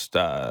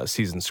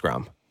post-season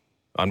scrum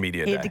on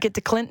media He day. had to get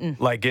to Clinton.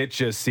 Like, it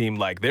just seemed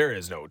like there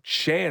is no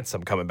chance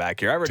I'm coming back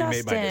here. I already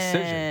made my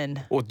decision.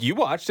 Justin. Well, you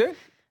watched it.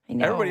 I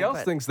know, Everybody else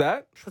but thinks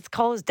that. let's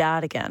call his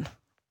dad again.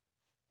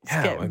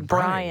 Let's get like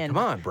Brian. Come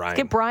on, Brian. Let's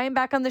get Brian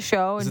back on the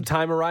show It's and the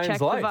time of Ryan's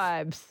check life. the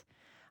vibes.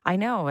 I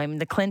know. I mean,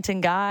 the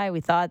Clinton guy,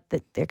 we thought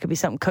that there could be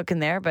something cooking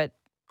there, but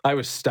I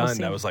was stunned.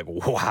 see. I was like,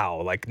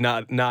 wow, like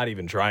not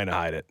even trying to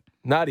hide it.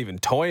 Not even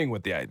toying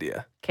with the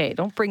idea. okay,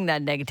 don't bring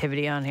that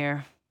negativity on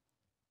here.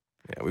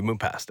 Yeah, we moved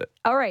past it.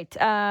 All right.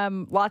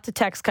 Lots of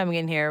texts coming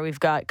in here. We've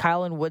got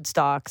Kyle in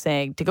Woodstock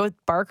saying, to go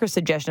with Barker's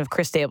suggestion of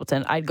Chris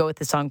Stapleton, I'd go with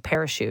the song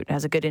Parachute. It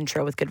has a good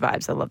intro with good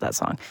vibes. I love that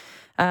song.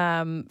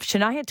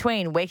 Shania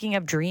Twain, Waking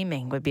Up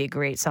Dreaming would be a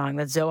great song.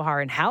 That's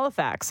Zohar in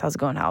Halifax. How's it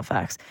going,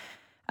 Halifax?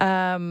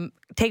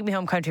 Take Me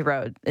Home Country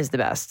Road is the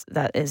best.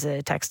 That is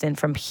a text in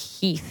from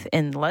Heath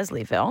in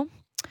Leslieville.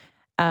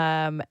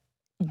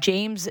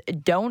 James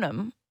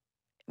Donham,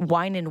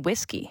 Wine and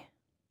Whiskey.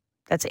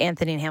 That's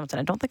Anthony and Hamilton.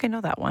 I don't think I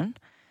know that one.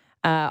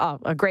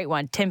 A great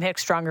one. Tim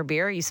Hicks, Stronger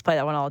Beer. I used to play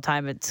that one all the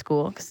time at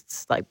school because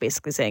it's like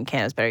basically saying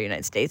Canada's better than the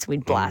United States.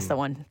 We'd blast that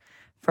one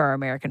for our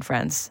American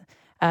friends.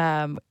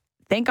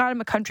 Thank God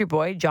I'm a country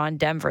boy. John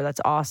Denver.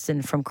 That's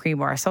Austin from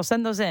Creemore. So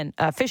send those in.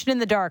 Fishing in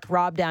the Dark.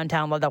 Rob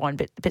Downtown. Love that one.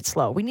 Bit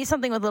slow. We need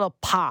something with a little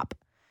pop.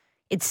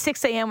 It's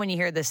 6 a.m. when you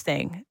hear this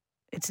thing.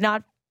 It's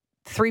not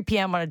 3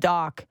 p.m. on a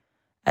dock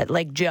at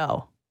Lake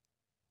Joe.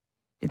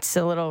 It's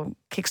a little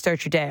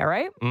kickstart your day, all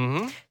right?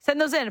 Mm-hmm.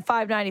 Send those in at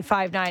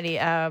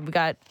 590. We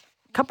got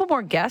a couple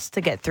more guests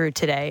to get through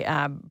today.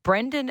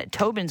 Brendan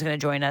Tobin's going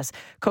to join us,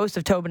 coast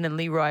of Tobin and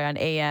Leroy on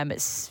AM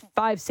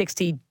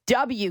 560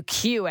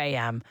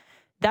 WQAM.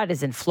 That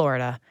is in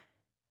Florida.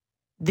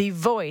 The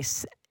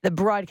voice, the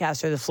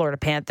broadcaster of the Florida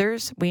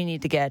Panthers. We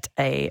need to get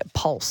a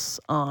pulse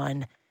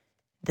on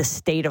the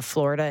state of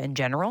Florida in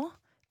general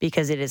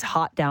because it is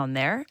hot down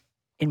there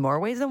in more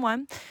ways than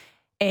one.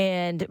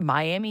 And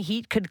Miami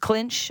Heat could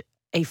clinch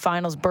a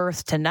finals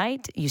berth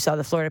tonight. You saw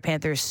the Florida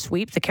Panthers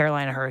sweep the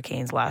Carolina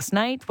Hurricanes last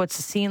night. What's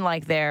the scene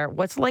like there?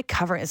 What's it like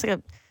covering? It's like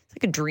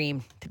a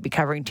dream to be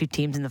covering two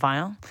teams in the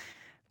final.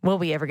 Will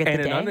we ever get the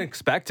day? And an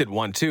unexpected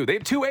one, too. They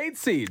have 2 8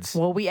 seeds.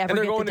 Will we ever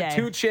get the day? And they're going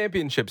to 2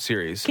 championship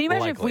series. Can you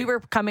imagine likely. if we were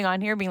coming on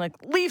here being like,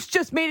 Leafs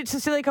just made it to the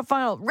Stanley Cup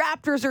final.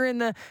 Raptors are in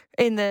the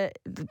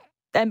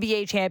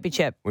NBA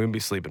championship. We wouldn't be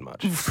sleeping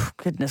much.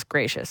 Goodness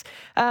gracious.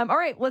 All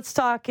right, let's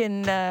talk,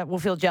 and we'll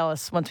feel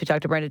jealous once we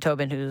talk to Brendan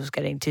Tobin, who's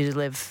getting to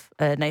live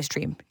a nice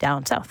dream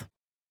down south.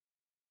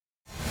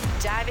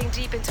 Diving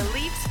deep into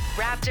Leafs,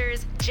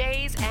 Raptors,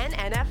 Jays, and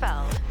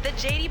NFL. The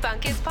JD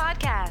Bunkis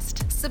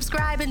Podcast.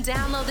 Subscribe and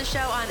download the show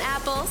on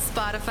Apple,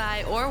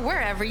 Spotify, or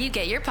wherever you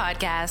get your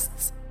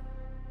podcasts.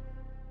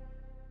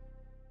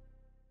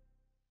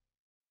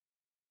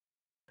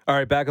 All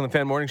right, back on the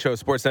Fan Morning Show,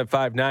 Sportsnet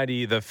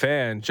 590, The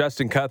Fan,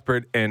 Justin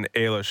Cuthbert and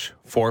Ailish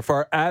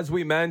Forfar. As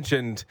we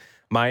mentioned,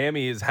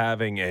 Miami is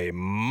having a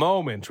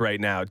moment right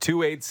now.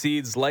 2 8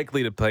 seeds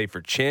likely to play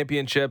for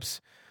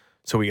championships.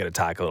 So we got to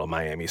talk a little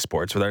Miami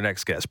sports with our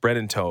next guest,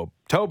 Brendan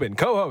Tobin,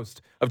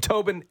 co-host of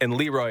Tobin and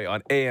Leroy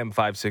on AM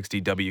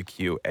 560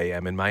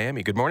 WQAM in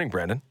Miami. Good morning,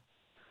 Brendan.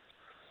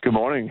 Good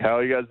morning. How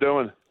are you guys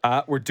doing?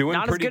 We're doing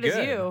not pretty as good good.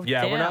 as you.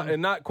 Yeah, Damn. we're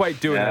not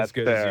quite doing That's as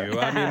good fair. as you.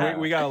 I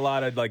mean, we got a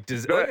lot of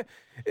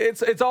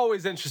it's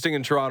always interesting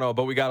in Toronto,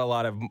 but we got a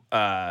lot of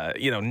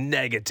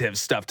negative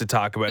stuff to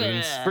talk about.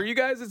 And for you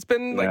guys, it's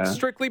been like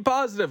strictly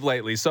positive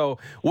lately. So,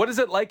 what is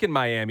it like in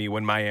Miami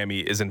when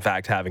Miami is in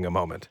fact having a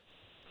moment?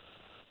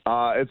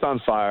 It's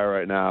on fire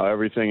right now.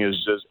 Everything is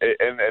just,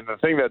 and the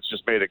thing that's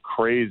just made it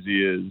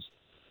crazy is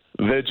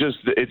that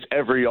it's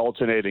every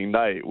alternating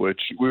night, which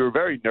we were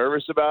very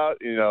nervous about.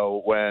 You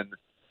know, when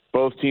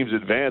both teams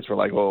advanced, we're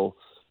like, well,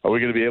 are we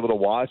going to be able to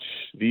watch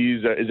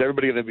these? Is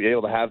everybody going to be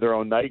able to have their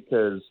own night?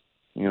 Because,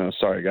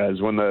 sorry guys,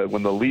 when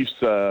the Leafs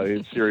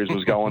series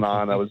was going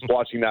on, I was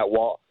watching that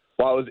while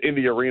I was in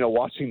the arena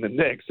watching the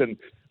Knicks, and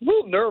a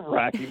little nerve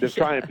wracking to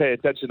try and pay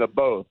attention to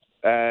both.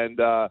 And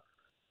I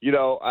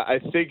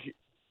think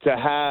to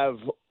have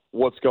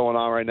what's going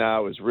on right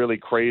now is really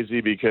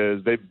crazy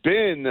because they've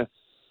been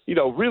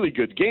really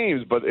good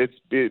games, but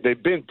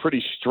they've been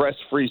pretty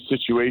stress-free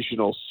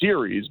situational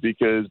series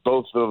because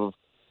both of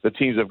the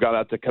teams have got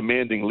out to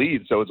commanding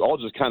leads. So it's all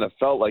just kind of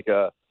felt like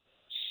a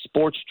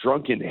sports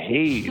drunken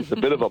haze, a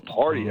bit of a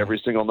party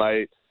every single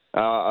night.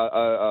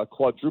 A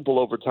quadruple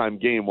overtime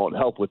game won't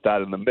help with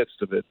that in the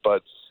midst of it,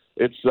 but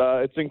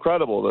it's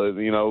incredible.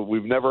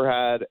 We've never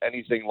had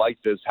anything like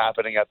this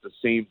happening at the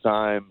same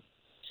time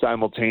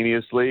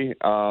simultaneously.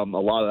 A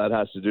lot of that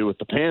has to do with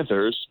the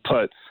Panthers,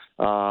 but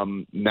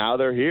now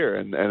they're here,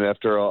 and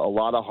after a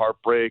lot of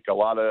heartbreak, a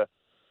lot of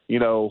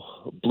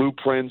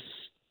blueprints,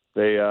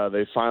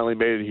 they finally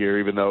made it here,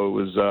 even though it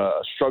was a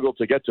struggle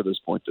to get to this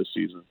point this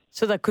season.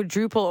 So the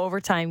quadruple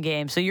overtime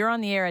game. So you're on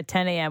the air at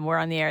 10 a.m. We're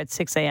on the air at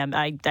 6 a.m.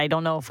 I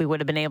don't know if we would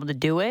have been able to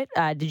do it.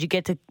 Did you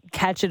get to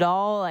catch it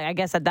all? I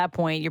guess at that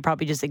point you're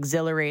probably just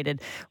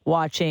exhilarated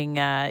watching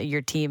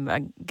your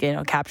team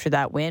capture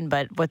that win.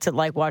 But what's it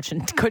like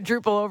watching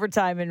quadruple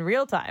overtime in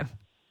real time?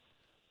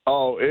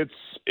 Oh, it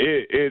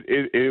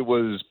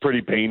was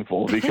pretty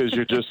painful because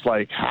you're just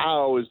like,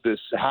 how has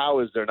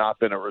there not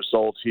been a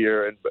result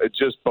here? And it's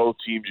just both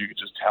teams, you could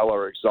just tell,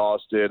 are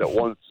exhausted. At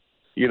one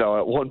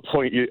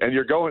point,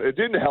 it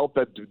didn't help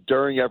that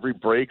during every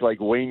break,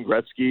 like Wayne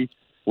Gretzky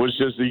was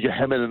just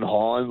hemming and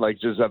hawing, like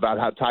just about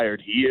how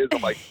tired he is.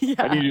 I'm like, yeah.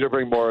 I need you to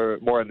bring more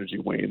energy,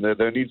 Wayne.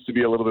 There needs to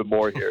be a little bit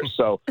more here.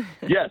 So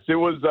yes, it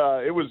was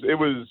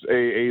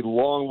a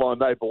long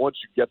night, but once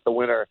you get the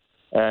winner,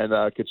 and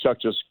Tkachuk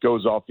just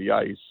goes off the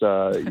ice,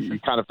 you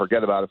kind of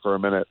forget about it for a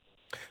minute.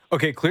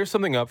 Okay, clear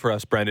something up for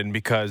us, Brendan,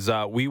 because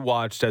we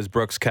watched as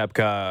Brooks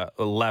Koepka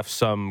left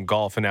some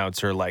golf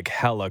announcer like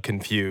hella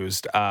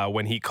confused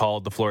when he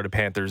called the Florida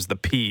Panthers the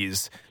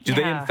Peas. Do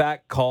they in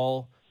fact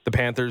call the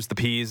Panthers the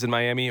Peas in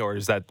Miami, or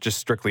is that just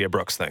strictly a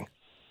Brooks thing?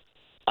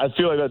 I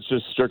feel like that's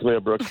just strictly a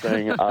Brooks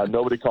thing.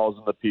 Nobody calls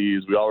them the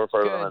Peas. We all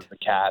refer to them as the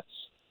Cats.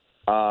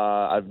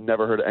 I've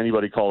never heard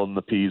anybody call them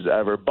the Peas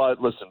ever.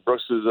 But listen,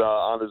 Brooks is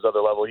on his other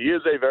level. He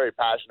is a very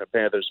passionate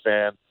Panthers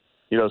fan.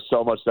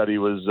 So much that he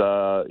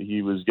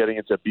was getting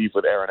into beef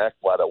with Aaron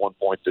Ekblad at one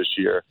point this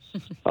year,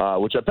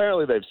 which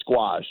apparently they've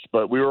squashed.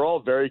 But we were all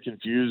very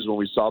confused when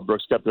we saw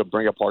Brooks Koepka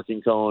bring a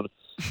parking cone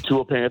to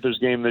a Panthers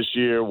game this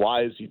year.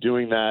 Why is he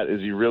doing that?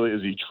 Is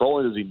he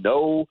trolling? Does he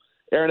know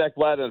Aaron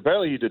Ekblad? And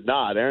apparently he did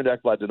not. Aaron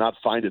Ekblad did not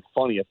find it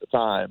funny at the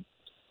time.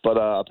 But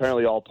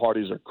apparently all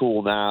parties are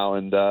cool now,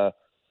 and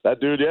that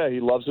dude,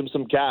 he loves him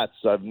some Cats.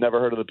 I've never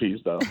heard of the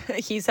Peas, though.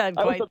 He's had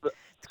quite the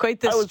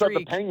streak. I streak. thought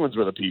the Penguins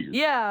were the Peas.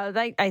 Yeah,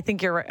 I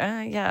think you're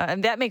right. Yeah,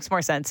 and that makes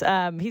more sense.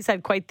 He's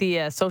had quite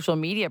the social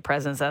media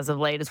presence as of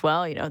late as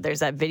well. There's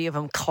that video of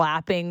him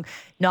clapping,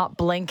 not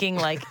blinking.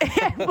 Like,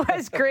 it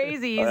was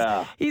crazy.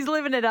 He's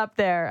living it up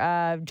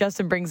there.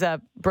 Justin brings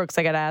up, Brooks,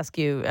 I got to ask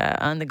you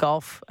on the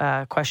golf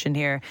question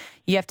here.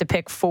 You have to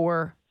pick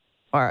 4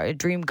 or a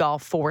dream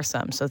golf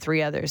foursome, so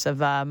 3 others of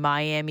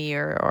Miami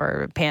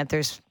or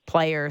Panthers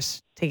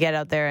players to get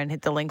out there and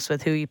hit the links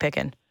with. Who are you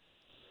picking?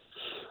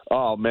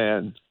 Oh,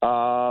 man.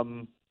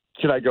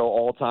 Can I go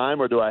all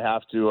time, or do I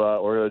have to,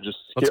 or just...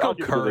 Let's go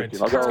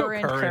current. I'll go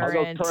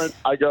current.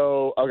 I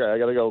got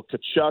to go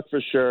Tkachuk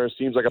for sure.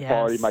 Seems like a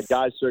party. My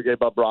guy, Sergei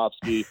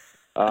Bobrovsky.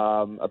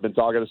 I've been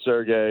talking to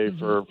Sergei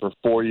for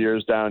 4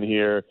 years down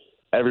here.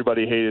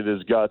 Everybody hated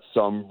his guts,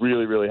 so I'm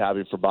really, really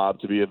happy for Bob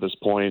to be at this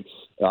point,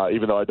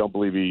 even though I don't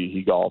believe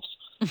he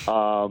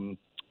golfs.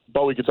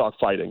 But we could talk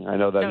fighting. I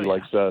know that he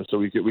likes, so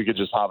we could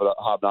just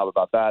hobnob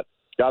about that.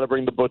 Got to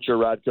bring the butcher,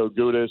 Radko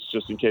Gudas,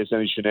 just in case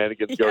any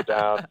shenanigans go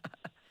down.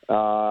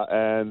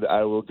 And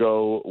I will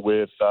go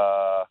with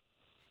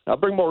I'll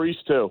bring Maurice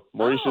too.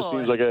 Maurice just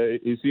seems like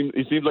he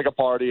seems like a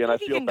party, and I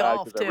feel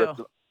bad because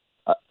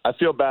I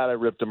feel bad I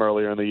ripped him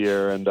earlier in the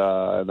year, and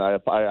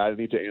I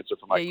need to answer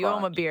for my you owe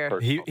him a beer.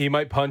 He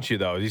might punch you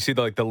though. You see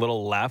the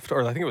little left,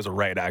 or I think it was a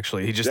right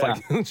actually. He just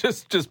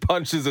just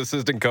punched his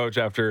assistant coach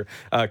after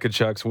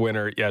Tkachuk's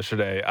winner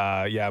yesterday.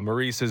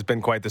 Maurice has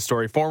been quite the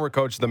story. Former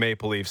coach of the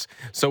Maple Leafs,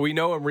 so we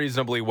know him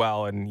reasonably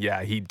well, and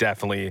he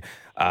definitely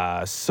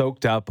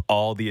soaked up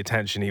all the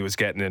attention he was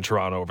getting in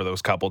Toronto over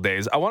those couple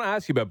days. I want to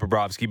ask you about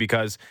Bobrovsky,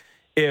 because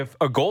if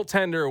a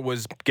goaltender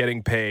was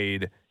getting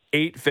paid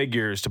 8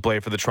 figures to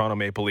play for the Toronto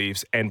Maple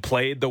Leafs and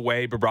played the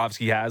way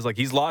Bobrovsky has, like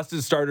he's lost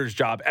his starter's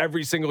job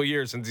every single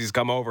year since he's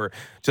come over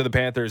to the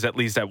Panthers, at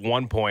least at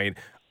one point,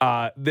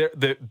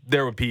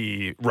 there would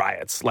be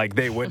riots. Like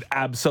they would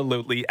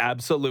absolutely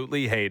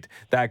hate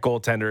that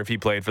goaltender if he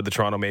played for the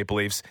Toronto Maple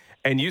Leafs.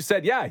 And you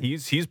said,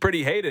 he's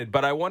pretty hated,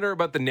 but I wonder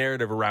about the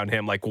narrative around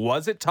him. Like,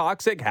 was it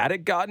toxic? Had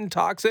it gotten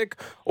toxic?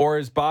 Or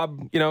is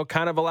Bob,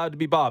 kind of allowed to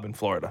be Bob in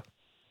Florida?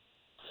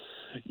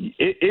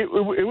 It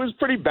was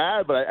pretty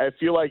bad, but I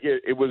feel like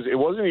it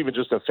wasn't even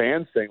just a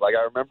fans thing. Like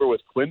I remember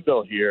with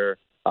Quenneville here,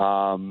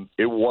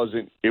 it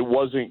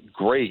wasn't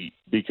great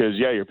because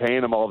you're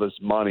paying him all this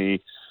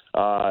money.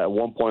 At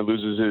one point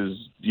loses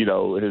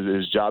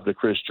his job to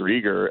Chris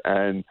Drieger,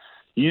 and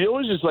you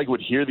always just like would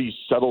hear these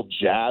subtle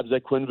jabs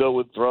that Quenneville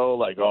would throw,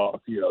 like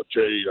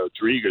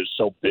Drieger's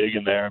so big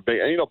in there, and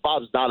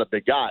Bob's not a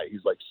big guy.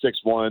 He's like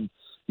 6'1".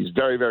 He's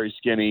very, very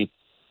skinny.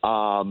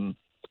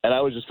 And I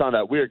always just found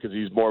that weird because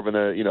he's more of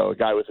a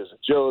guy with his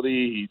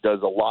agility. He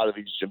does a lot of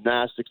these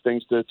gymnastics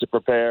things to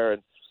prepare.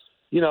 And,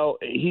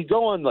 he'd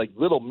go on like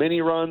little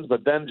mini runs,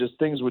 but then just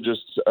things would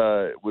just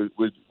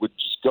would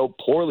just go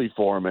poorly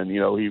for him. And,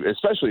 he,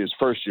 especially his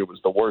first year was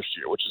the worst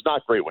year, which is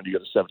not great when you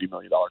get a $70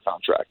 million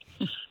contract.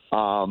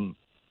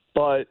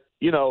 But,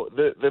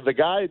 the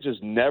guy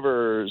just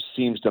never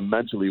seems to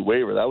mentally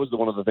waver. That was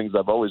one of the things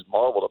I've always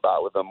marveled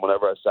about with him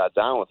whenever I sat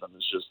down with him.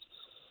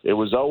 It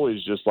was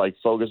always just like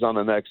focus on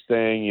the next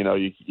thing.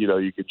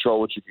 You control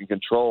what you can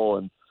control.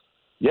 And,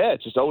 yeah,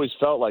 it just always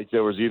felt like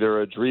there was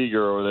either a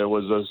Drieger or there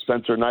was a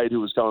Spencer Knight who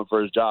was coming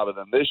for his job. And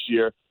then this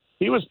year,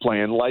 he was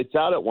playing lights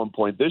out at one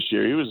point this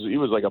year. He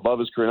was like above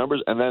his career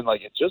numbers. And then,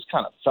 like, it just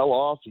kind of fell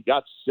off. He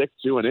got sick,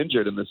 too, and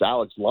injured. And this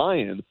Alex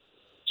Lyon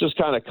just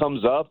kind of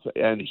comes up,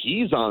 and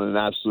he's on an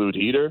absolute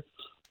heater.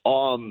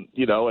 And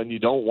you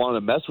don't want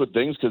to mess with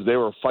things because they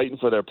were fighting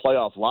for their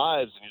playoff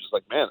lives. And you're just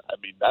like, man, I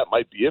mean, that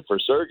might be it for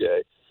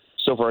Sergei.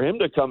 So for him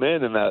to come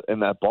in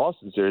that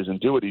Boston series and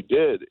do what he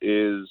did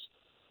is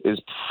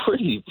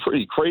pretty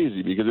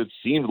crazy, because it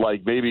seemed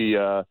like maybe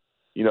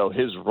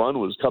his run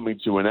was coming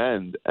to an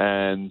end.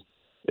 And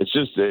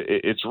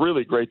it's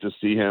really great to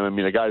see him. I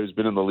mean, a guy who's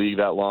been in the league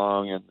that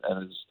long and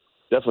has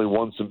definitely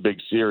won some big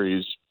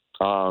series.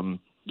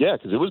 Yeah,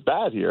 because it was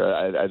bad here.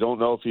 I don't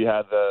know if he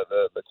had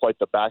the quite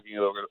the backing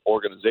of the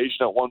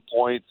organization at one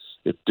point.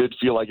 It did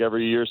feel like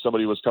every year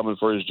somebody was coming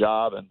for his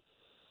job, and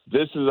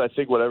this is, I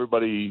think, what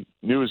everybody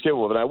knew he was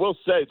capable of. And I will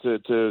say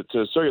to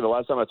Sergei, the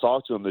last time I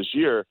talked to him this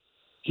year,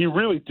 he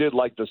really did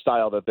like the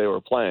style that they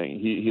were playing.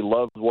 He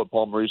loved what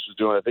Paul Maurice was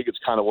doing. I think it's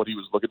kind of what he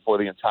was looking for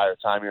the entire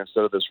time here,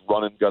 instead of this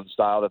run-and-gun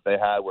style that they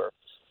had where,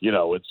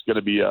 it's going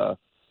to be a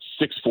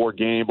 6-4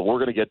 game, but we're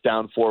going to get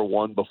down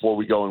 4-1 before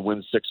we go and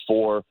win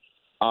 6-4.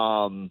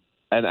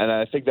 And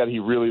I think that he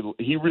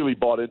really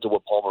bought into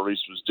what Paul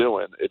Maurice was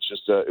doing. It's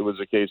just it was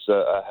a case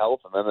of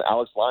health, and then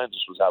Alex Lyon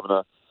just was having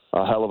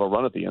a hell of a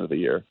run at the end of the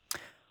year.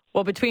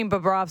 Well, between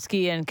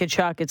Bobrovsky and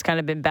Tkachuk, it's kind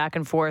of been back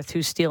and forth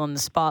who's stealing the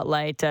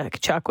spotlight.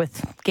 Tkachuk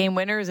with game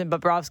winners and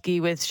Bobrovsky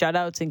with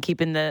shutouts and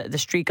keeping the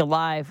streak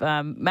alive.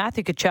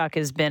 Matthew Tkachuk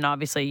has been,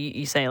 obviously,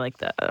 you say, like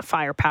the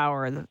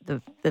firepower,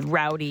 the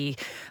rowdy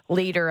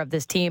leader of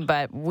this team.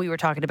 But we were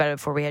talking about it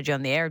before we had you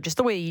on the air. Just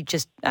the way he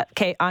just,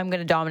 okay, I'm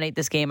going to dominate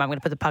this game. I'm going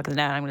to put the puck in the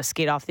net. I'm going to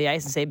skate off the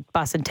ice and say,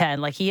 bus and 10.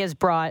 Like, he has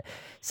brought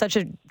such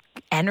a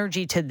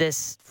energy to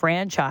this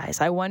franchise.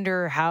 I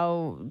wonder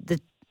how the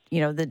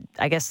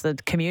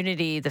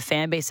community, the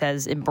fan base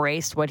has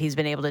embraced what he's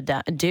been able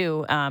to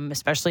do,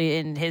 especially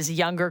in his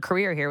younger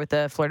career here with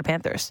the Florida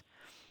Panthers.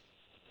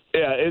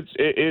 Yeah,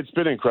 it's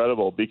been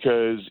incredible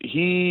because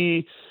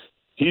he's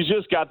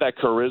just got that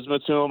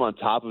charisma to him on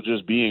top of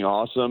just being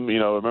awesome. I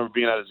remember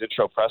being at his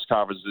intro press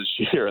conference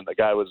this year, and the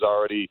guy was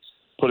already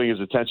putting his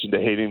attention to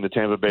hating the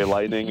Tampa Bay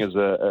Lightning as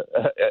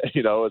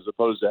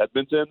opposed to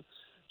Edmonton.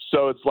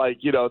 So it's like,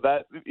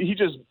 that he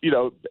just,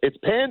 it's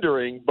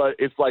pandering, but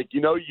it's like, you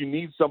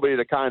need somebody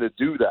to kind of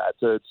do that,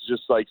 to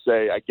just like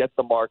say, I get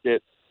the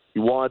market. He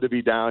wanted to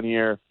be down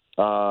here.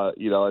 I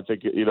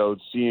think,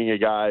 seeing a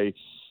guy,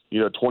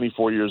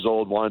 24 years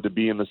old, wanted to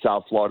be in the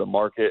South Florida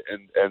market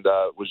and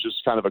was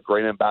just kind of a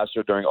great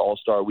ambassador during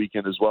All-Star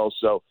weekend as well.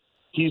 So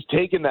he's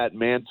taken that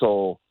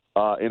mantle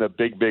in a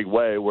big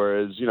way,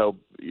 whereas,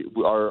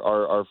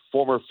 our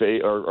former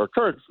our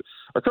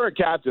current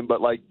captain, but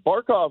like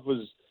Barkov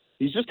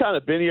he's just kind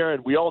of been here,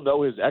 and we all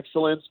know his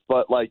excellence,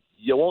 but like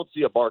you won't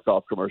see a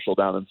Barkov commercial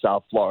down in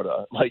South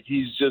Florida. Like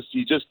he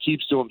just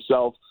keeps to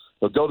himself.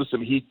 He'll go to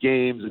some Heat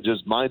games and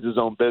just minds his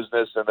own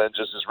business, and then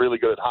just is really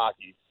good at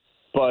hockey.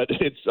 But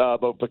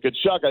but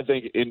Tkachuk, I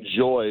think,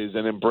 enjoys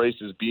and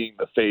embraces being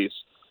the face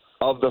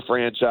of the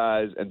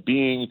franchise and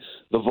being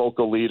the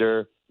vocal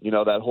leader.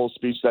 That whole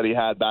speech that he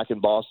had back in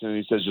Boston, and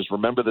he says, "Just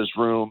remember this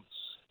room."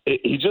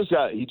 He just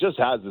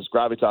has this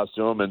gravitas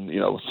to him, and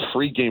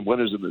 3 game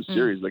winners in this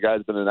series. The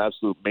guy's been an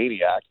absolute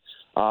maniac.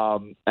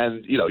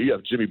 And you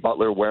have Jimmy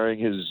Butler wearing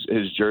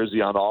his jersey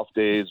on off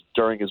days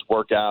during his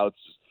workouts,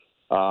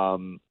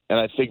 and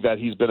I think that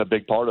he's been a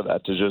big part of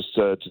that to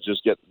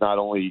just get not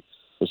only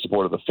the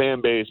support of the fan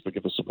base, but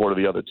get the support of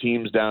the other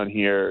teams down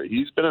here.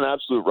 He's been an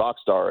absolute rock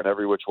star in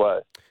every which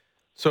way.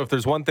 So if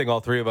there's one thing all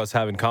three of us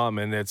have in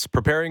common, it's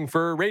preparing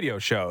for radio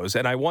shows.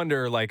 And I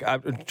wonder,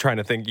 I'm trying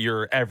to think,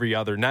 you're every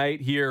other night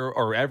here,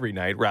 or every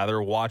night,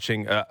 rather,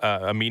 watching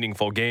a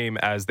meaningful game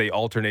as they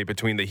alternate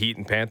between the Heat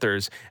and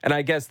Panthers. And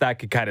I guess that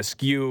could kind of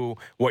skew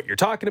what you're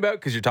talking about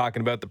because you're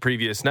talking about the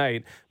previous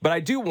night. But I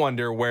do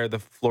wonder where the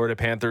Florida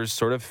Panthers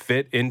sort of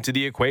fit into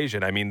the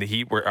equation. I mean, the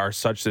Heat are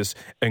such this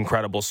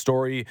incredible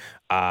story.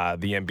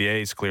 The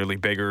NBA is clearly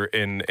bigger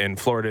in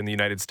Florida in the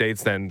United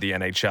States than the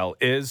NHL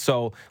is.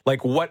 So,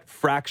 what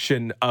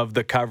fraction of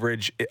the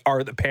coverage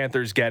are the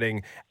Panthers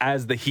getting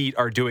as the Heat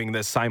are doing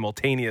this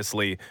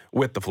simultaneously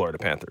with the Florida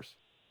Panthers?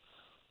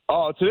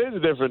 Oh, today's a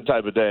different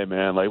type of day,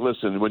 man. Like,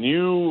 listen, when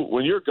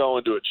you're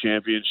going to a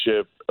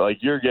championship, like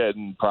you're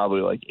getting probably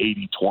like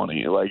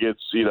 80-20. Like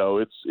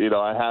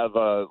I have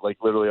like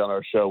literally on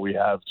our show we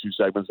have 2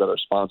 segments that are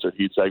sponsored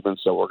Heat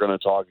segments, so we're going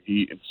to talk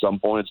Heat at some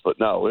points. But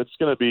no, it's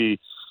going to be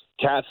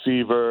cat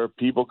fever,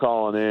 people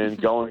calling in,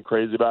 going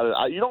crazy about it.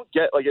 You don't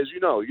get, like, as you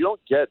know, you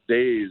don't get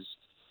days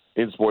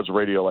in sports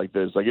radio like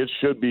this. Like, it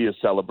should be a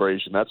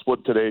celebration. That's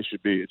what today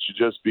should be. It should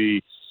just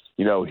be,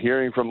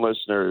 hearing from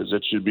listeners.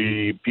 It should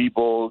be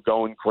people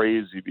going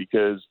crazy,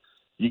 because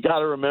you got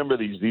to remember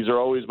these are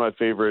always my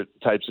favorite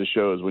types of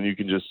shows when you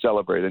can just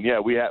celebrate. And yeah,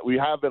 we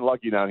have been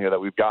lucky down here that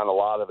we've gotten a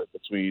lot of it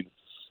between,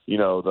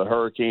 the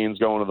Hurricanes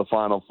going to the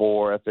Final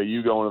Four,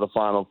 FAU going to the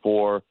Final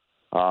Four,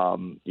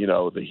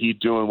 the Heat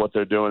doing what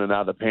they're doing, and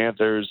now the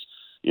Panthers.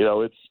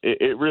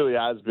 It really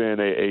has been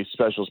a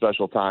special,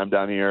 special time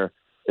down here,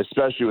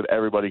 especially with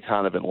everybody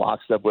kind of in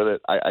lockstep with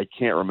it. I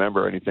can't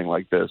remember anything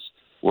like this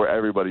where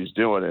everybody's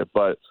doing it.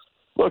 But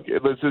look,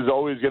 this is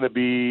always going to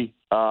be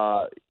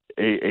a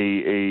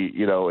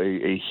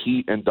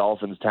Heat and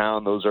Dolphins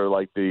town. Those are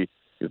like the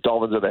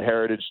Dolphins are the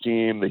heritage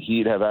team. The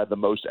Heat have had the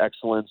most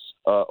excellence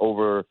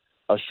over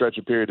a stretch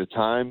of period of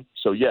time.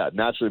 So yeah,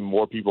 naturally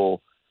more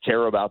people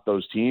care about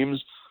those teams.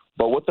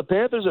 But what the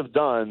Panthers have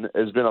done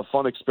has been a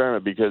fun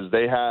experiment, because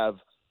they have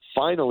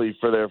finally,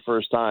 for their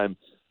first time,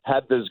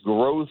 had this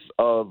growth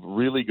of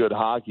really good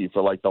hockey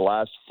for like the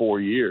last 4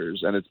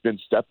 years. And it's been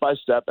step by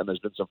step, and there's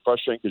been some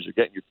frustrating because you're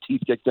getting your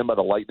teeth kicked in by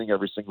the Lightning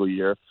every single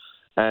year.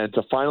 And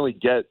to finally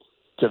get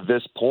to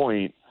this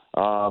point,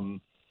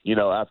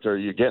 after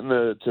you're getting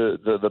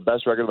the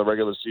best record of the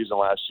regular season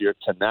last year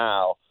to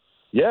now,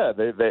 yeah,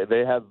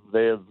 they have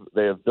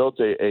built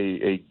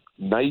a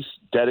nice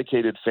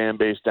dedicated fan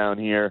base down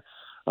here.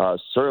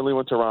 Certainly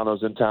when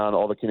Toronto's in town,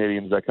 all the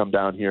Canadians that come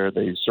down here,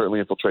 they certainly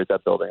infiltrate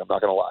that building. I'm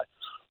not going to lie.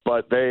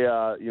 But they,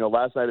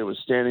 last night it was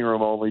standing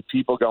room only,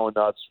 people going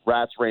nuts,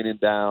 rats raining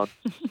down.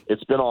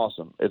 It's been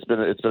awesome. It's been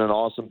an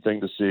awesome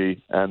thing to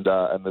see, and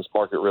this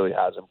market really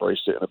has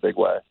embraced it in a big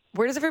way.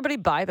 Where does everybody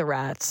buy the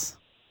rats?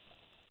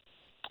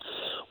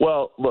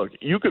 Well, look,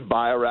 you could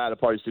buy a rat at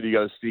Party City. You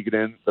got to sneak it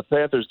in. The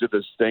Panthers did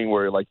this thing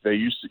where, like, you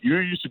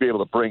used to be able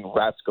to bring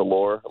rats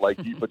galore,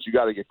 but you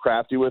got to get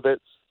crafty with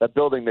it. That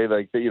building, they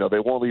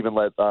won't even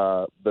let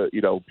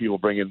people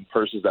bring in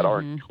purses that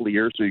aren't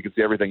clear, so you can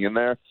see everything in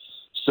there.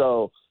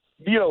 So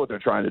you know what they're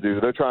trying to do.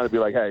 They're trying to be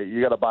like, hey,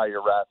 you got to buy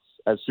your rats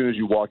as soon as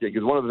you walk in,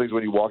 because one of the things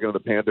when you walk into the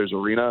Panthers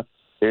arena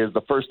is the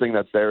first thing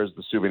that's there is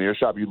the souvenir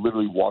shop. You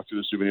literally walk through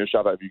the souvenir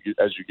shop as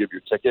you give your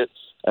ticket,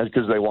 and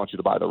because they want you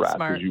to buy the rats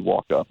as you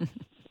walk up.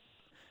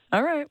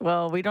 All right.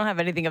 Well, we don't have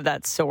anything of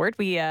that sort.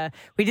 We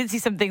did see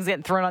some things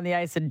getting thrown on the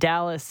ice in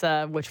Dallas,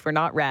 which were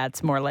not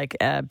rats, more like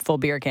full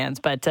beer cans.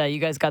 But you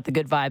guys got the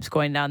good vibes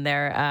going down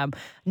there.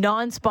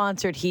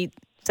 Non-sponsored Heat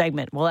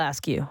segment, we'll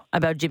ask you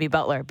about Jimmy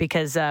Butler,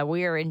 because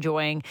we are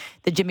enjoying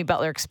the Jimmy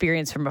Butler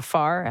experience from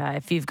afar.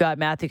 If you've got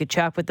Matthew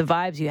Tkachuk with the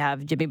vibes, you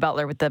have Jimmy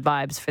Butler with the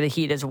vibes for the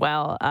Heat as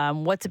well.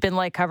 What's it been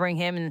like covering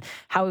him, and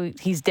how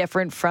he's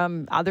different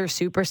from other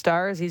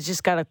superstars? He's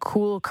just got a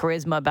cool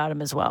charisma about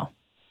him as well.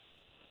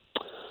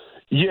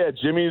 Yeah,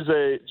 Jimmy is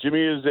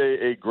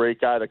a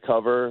great guy to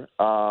cover.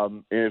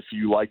 If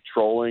you like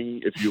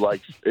trolling, if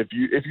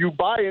you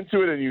buy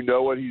into it and you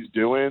know what he's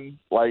doing,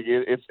 like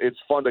it's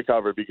fun to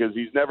cover, because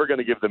he's never going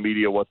to give the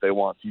media what they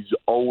want. He's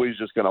always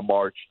just going to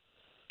march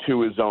to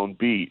his own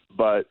beat.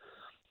 But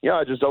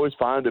I just always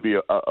find him to be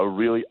a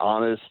really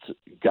honest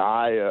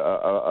guy,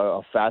 a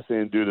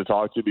fascinating dude to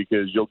talk to,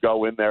 because you'll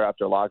go in there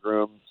after locker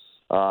room,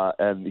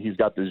 and he's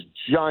got this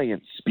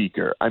giant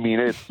speaker. I mean,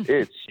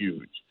 it's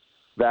huge.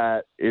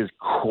 That is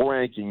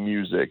cranking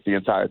music the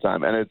entire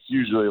time. And it's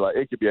usually like,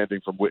 it could be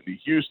anything from Whitney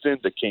Houston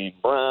to Kane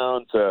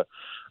Brown to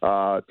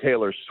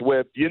Taylor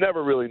Swift. You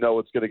never really know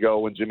what's going to go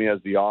when Jimmy has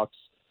the aux.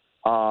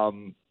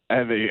 And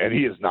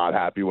he is not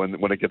happy when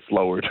it gets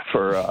lowered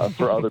for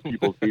other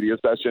people's media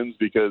sessions,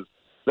 because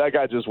that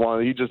guy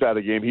he just had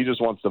a game. He just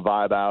wants to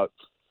vibe out.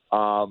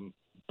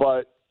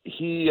 But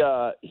he's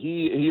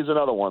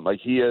another one. Like,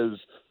 he is.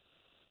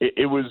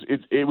 It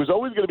was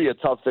always going to be a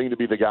tough thing to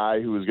be the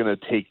guy who was going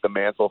to take the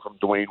mantle from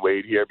Dwayne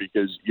Wade here,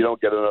 because you don't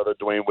get another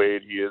Dwayne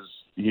Wade. He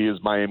is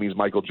Miami's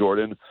Michael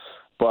Jordan.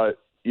 But,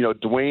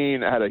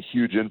 Dwayne had a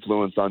huge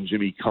influence on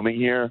Jimmy coming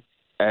here,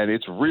 and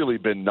it's really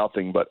been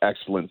nothing but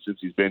excellence since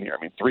he's been here. I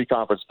mean, 3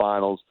 conference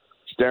finals,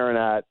 staring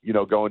at,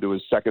 going to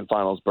his second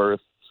finals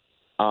berth.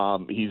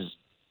 He's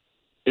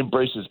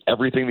embraces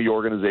everything the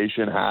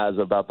organization has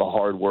about the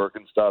hard work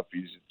and stuff.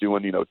 He's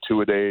doing,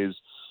 2-a-days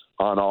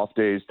on off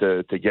days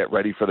to get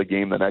ready for the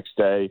game the next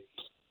day.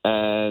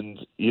 And,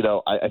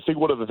 I think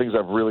one of the things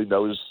I've really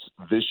noticed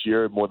this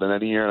year more than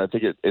any year, and I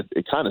think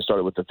it kind of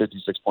started with the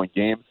 56-point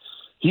game,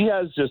 he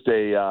has just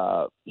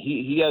a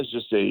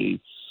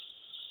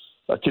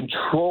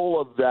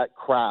control of that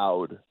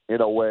crowd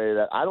in a way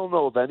that I don't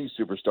know if any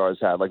superstars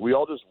had. Like, we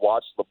all just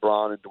watched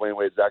LeBron and Dwayne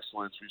Wade's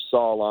excellence. We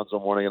saw Alonzo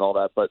Mourning and all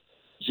that, but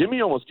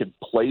Jimmy almost can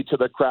play to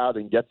the crowd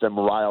and get them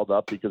riled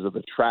up because of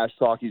the trash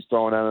talk he's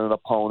throwing at an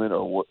opponent,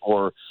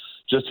 or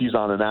just he's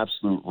on an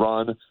absolute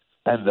run.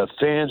 and the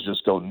fans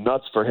just go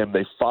nuts for him.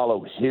 They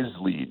follow his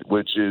lead,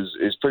 which is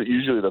pretty,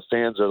 usually the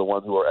fans are the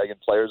ones who are egging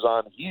players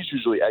on. He's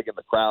usually egging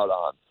the crowd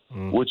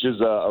on, which is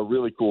a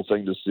really cool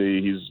thing to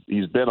see.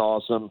 He's been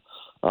awesome,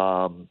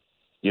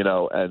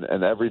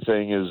 and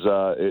everything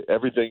is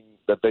everything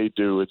that they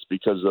do. It's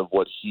because of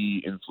what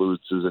he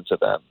influences into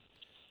them.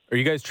 Are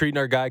you guys treating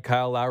our guy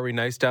Kyle Lowry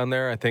nice down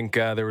there? I think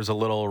there was a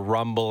little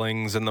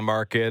rumblings in the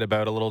market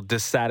about a little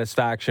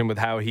dissatisfaction with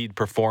how he'd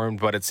performed,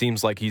 but it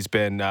seems like he's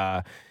been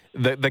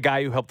the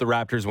guy who helped the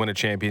Raptors win a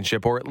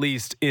championship, or at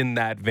least in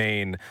that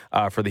vein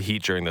for the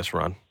Heat during this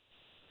run.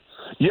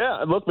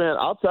 Yeah, look, man,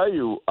 I'll tell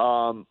you,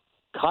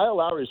 Kyle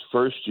Lowry's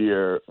first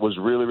year was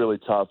really, really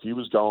tough. He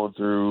was going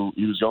through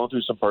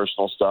some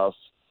personal stuff.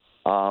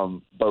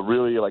 But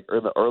really, like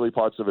in the early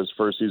parts of his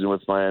first season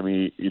with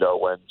Miami,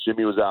 when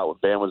Jimmy was out, when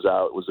Bam was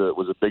out, was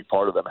a big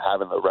part of them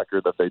having the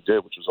record that they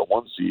did, which was a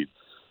 1 seed.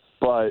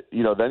 But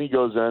then he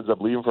goes and ends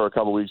up leaving for a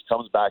couple of weeks,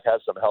 comes back,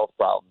 has some health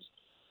problems,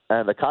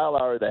 and the Kyle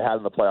Lowry they had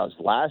in the playoffs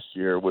last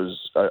year was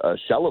a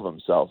shell of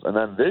himself. And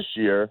then this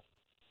year,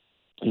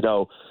 he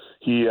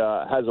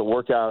has a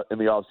workout in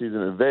the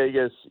offseason in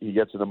Vegas. He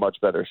gets into much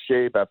better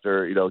shape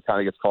after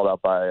kind of gets called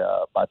out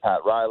by Pat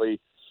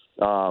Riley.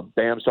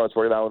 Bam starts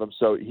working out with him.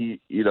 So he,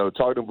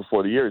 talked to him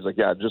before the year. He's like,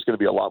 yeah, I'm just going to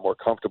be a lot more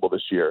comfortable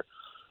this year.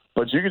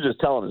 But you could just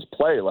tell in his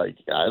play, like,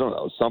 I don't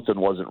know, something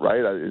wasn't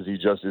right. Is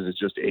it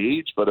just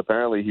age? But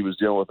apparently he was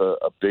dealing with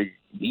a big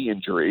knee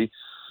injury.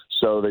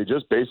 So they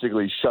just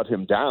basically shut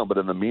him down. But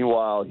in the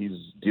meanwhile, he's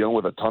dealing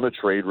with a ton of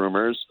trade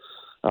rumors.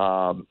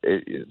 So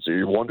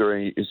you're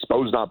wondering, is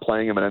Spo's not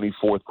playing him in any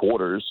fourth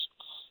quarters?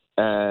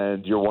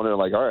 And you're wondering,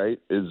 like, all right,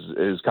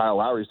 is Kyle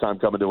Lowry's time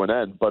coming to an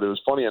end? But it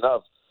was funny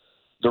enough.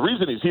 The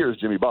reason he's here is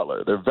Jimmy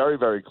Butler. They're very,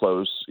 very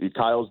close.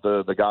 Kyle's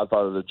the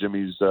godfather to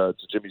Jimmy's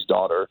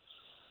daughter.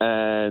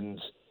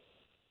 And,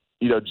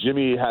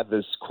 Jimmy had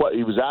this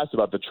he was asked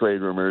about the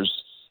trade rumors.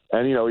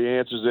 And, he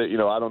answers it,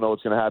 I don't know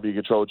what's going to happen. You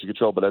control what you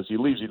control. But as he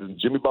leaves, in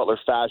Jimmy Butler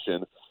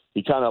fashion,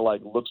 he kind of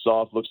like looks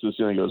to the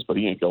ceiling and goes, but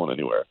he ain't going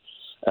anywhere.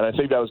 And I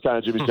think that was kind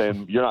of Jimmy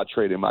saying, you're not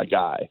trading my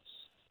guy.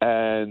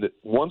 And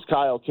once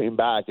Kyle came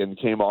back and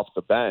came off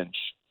the bench,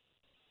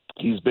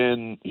 he's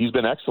been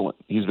excellent.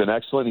 He's been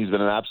excellent. He's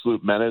been an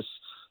absolute menace.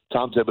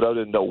 Tom Thibodeau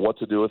didn't know what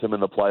to do with him in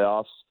the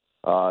playoffs.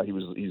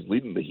 He's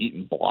leading the Heat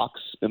in blocks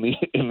in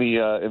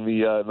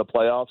the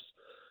playoffs.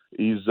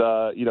 He's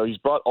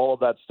brought all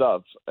of that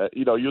stuff.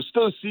 You'll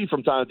still see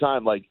from time to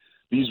time, like,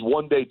 these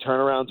one-day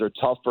turnarounds are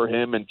tough for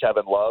him and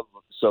Kevin Love.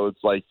 So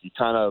it's like you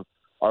kind of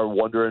are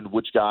wondering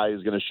which guy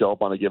is going to show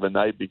up on a given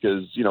night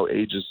because,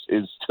 age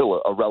is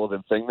still a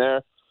relevant thing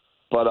there.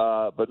 But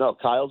no,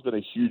 Kyle's been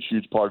a huge,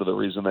 huge part of the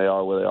reason they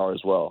are where they are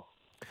as well.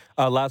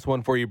 Last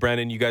one for you,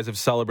 Brendan. You guys have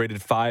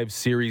celebrated 5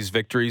 series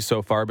victories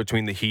so far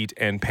between the Heat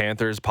and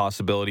Panthers,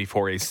 possibility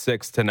for a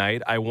 6th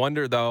tonight. I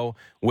wonder, though,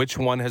 which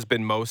one has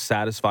been most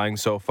satisfying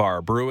so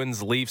far?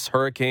 Bruins, Leafs,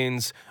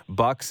 Hurricanes,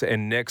 Bucks,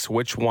 and Knicks.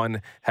 Which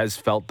one has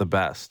felt the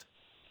best?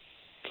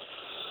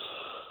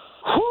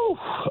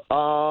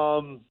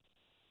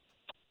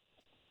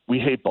 We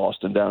hate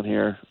Boston down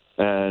here,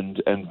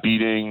 and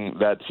beating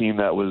that team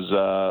that was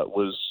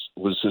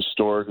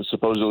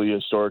supposedly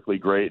historically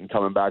great, and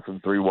coming back from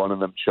 3-1 and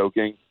them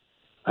choking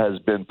has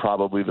been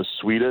probably the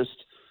sweetest.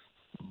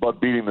 But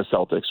beating the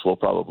Celtics will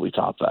probably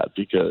top that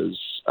because,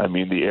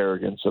 the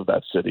arrogance of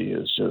that city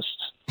is just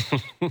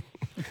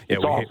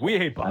we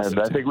hate Boston.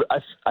 And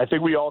I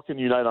think we all can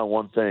unite on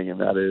one thing, and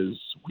that is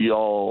we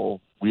all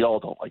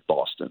don't like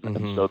Boston. Mm-hmm.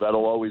 And so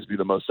that'll always be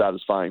the most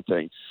satisfying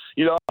thing.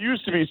 I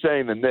used to be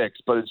saying the Knicks,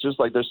 but it's just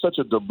like there's such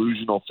a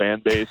delusional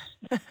fan base.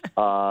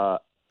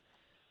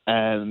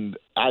 And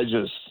I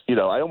just,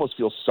 I almost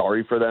feel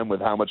sorry for them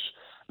with how much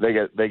they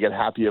get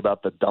happy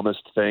about the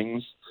dumbest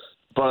things.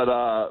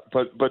 But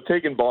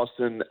taking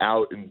Boston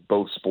out in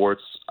both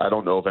sports, I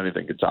don't know if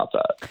anything could top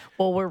that.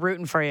 Well, we're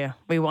rooting for you.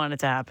 We want it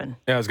to happen.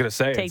 Yeah, I was going to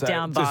say, take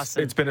down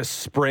Boston. It's been a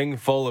spring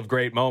full of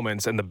great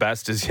moments, and the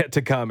best is yet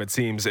to come, it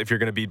seems, if you're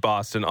going to beat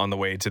Boston on the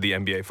way to the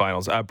NBA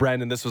Finals.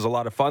 Brandon, this was a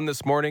lot of fun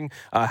this morning.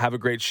 Have a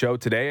great show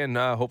today, and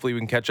hopefully we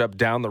can catch up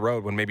down the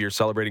road when maybe you're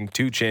celebrating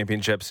 2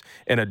 championships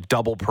in a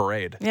double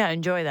parade. Yeah,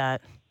 enjoy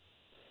that.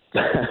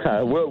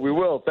 We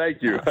will.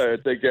 Thank you.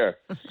 Take care.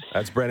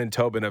 That's Brendan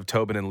Tobin of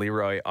Tobin and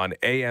Leroy on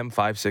AM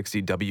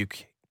 560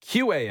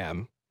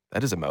 WQAM.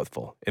 That is a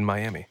mouthful in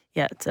Miami.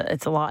 Yeah,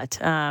 it's a lot.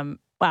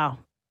 Wow.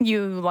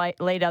 You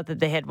laid out that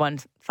they had won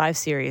 5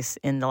 series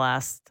in the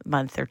last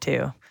month or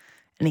 2,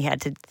 and he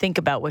had to think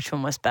about which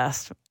one was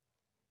best.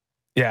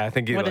 Yeah, I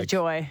think what a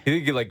joy. I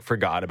think he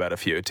forgot about a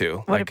few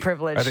too. What a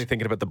privilege. Are they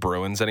thinking about the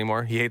Bruins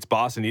anymore? He hates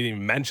Boston. He didn't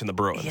even mention the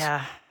Bruins.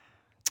 Yeah.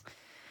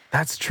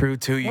 That's true,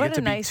 too. You get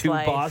to be 2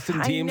 life. Boston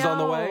teams on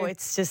the way.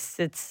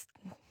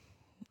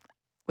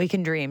 We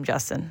can dream,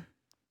 Justin.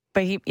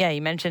 But he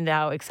mentioned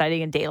how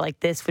exciting a day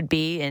like this would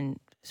be in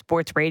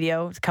sports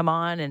radio to come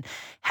on and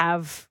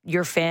have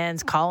your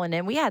fans calling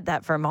in. We had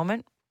that for a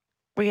moment.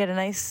 We had a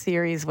nice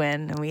series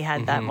win, and we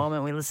had that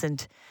moment. We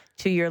listened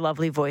to your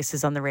lovely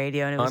voices on the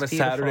radio, and it was on a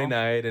beautiful. Saturday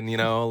night, and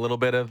a little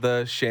bit of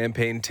the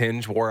champagne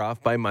tinge wore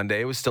off by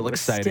Monday. It was still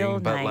exciting, Still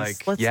but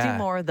nice. Let's do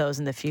more of those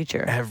in the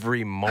future.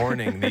 Every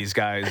morning, these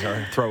guys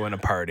are throwing a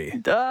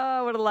party.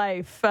 Oh, what a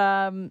life!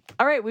 All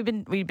right, we've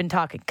been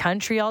talking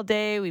country all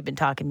day. We've been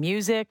talking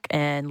music,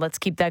 and let's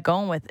keep that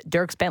going with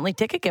Dierks Bentley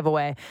ticket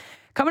giveaway.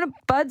 Coming to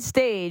Bud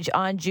Stage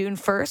on June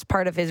 1st,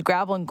 part of his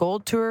Gravel and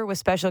Gold Tour with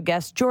special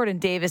guests Jordan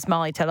Davis,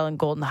 Molly Tuttle, and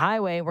Golden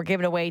Highway. We're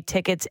giving away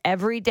tickets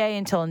every day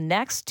until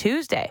next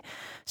Tuesday.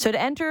 So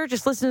to enter,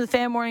 just listen to the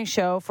Fan Morning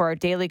Show for our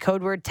daily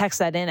code word. Text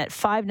that in at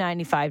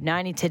 590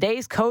 590.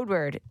 Today's code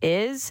word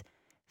is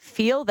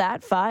Feel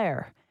That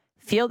Fire.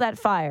 Feel That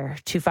Fire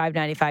to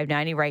 590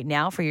 590 right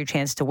now for your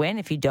chance to win.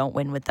 If you don't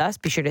win with us,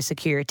 be sure to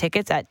secure your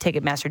tickets at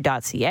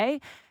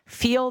Ticketmaster.ca.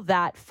 Feel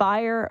That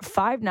Fire,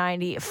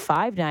 590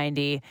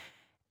 590.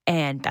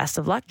 And best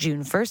of luck,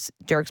 June 1st,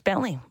 Dierks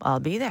Bentley.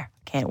 I'll be there.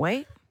 Can't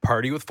wait.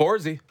 Party with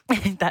Forzy.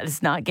 That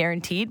is not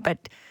guaranteed,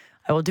 but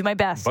I will do my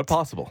best. But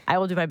possible. I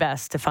will do my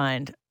best to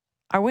find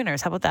our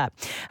winners. How about that?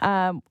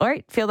 All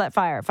right, Feel That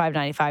Fire,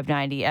 590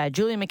 590.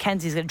 Julian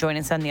McKenzie's going to join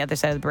us on the other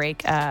side of the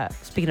break.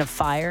 Speaking of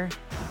fire,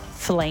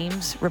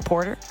 flames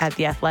reporter at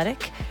The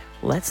Athletic.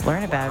 Let's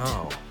learn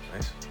about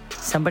Nice.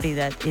 somebody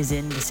that is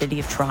in the city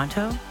of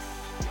Toronto,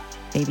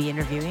 maybe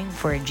interviewing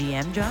for a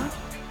GM job.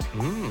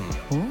 Ooh.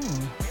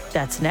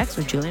 That's next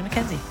with Julian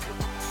McKenzie.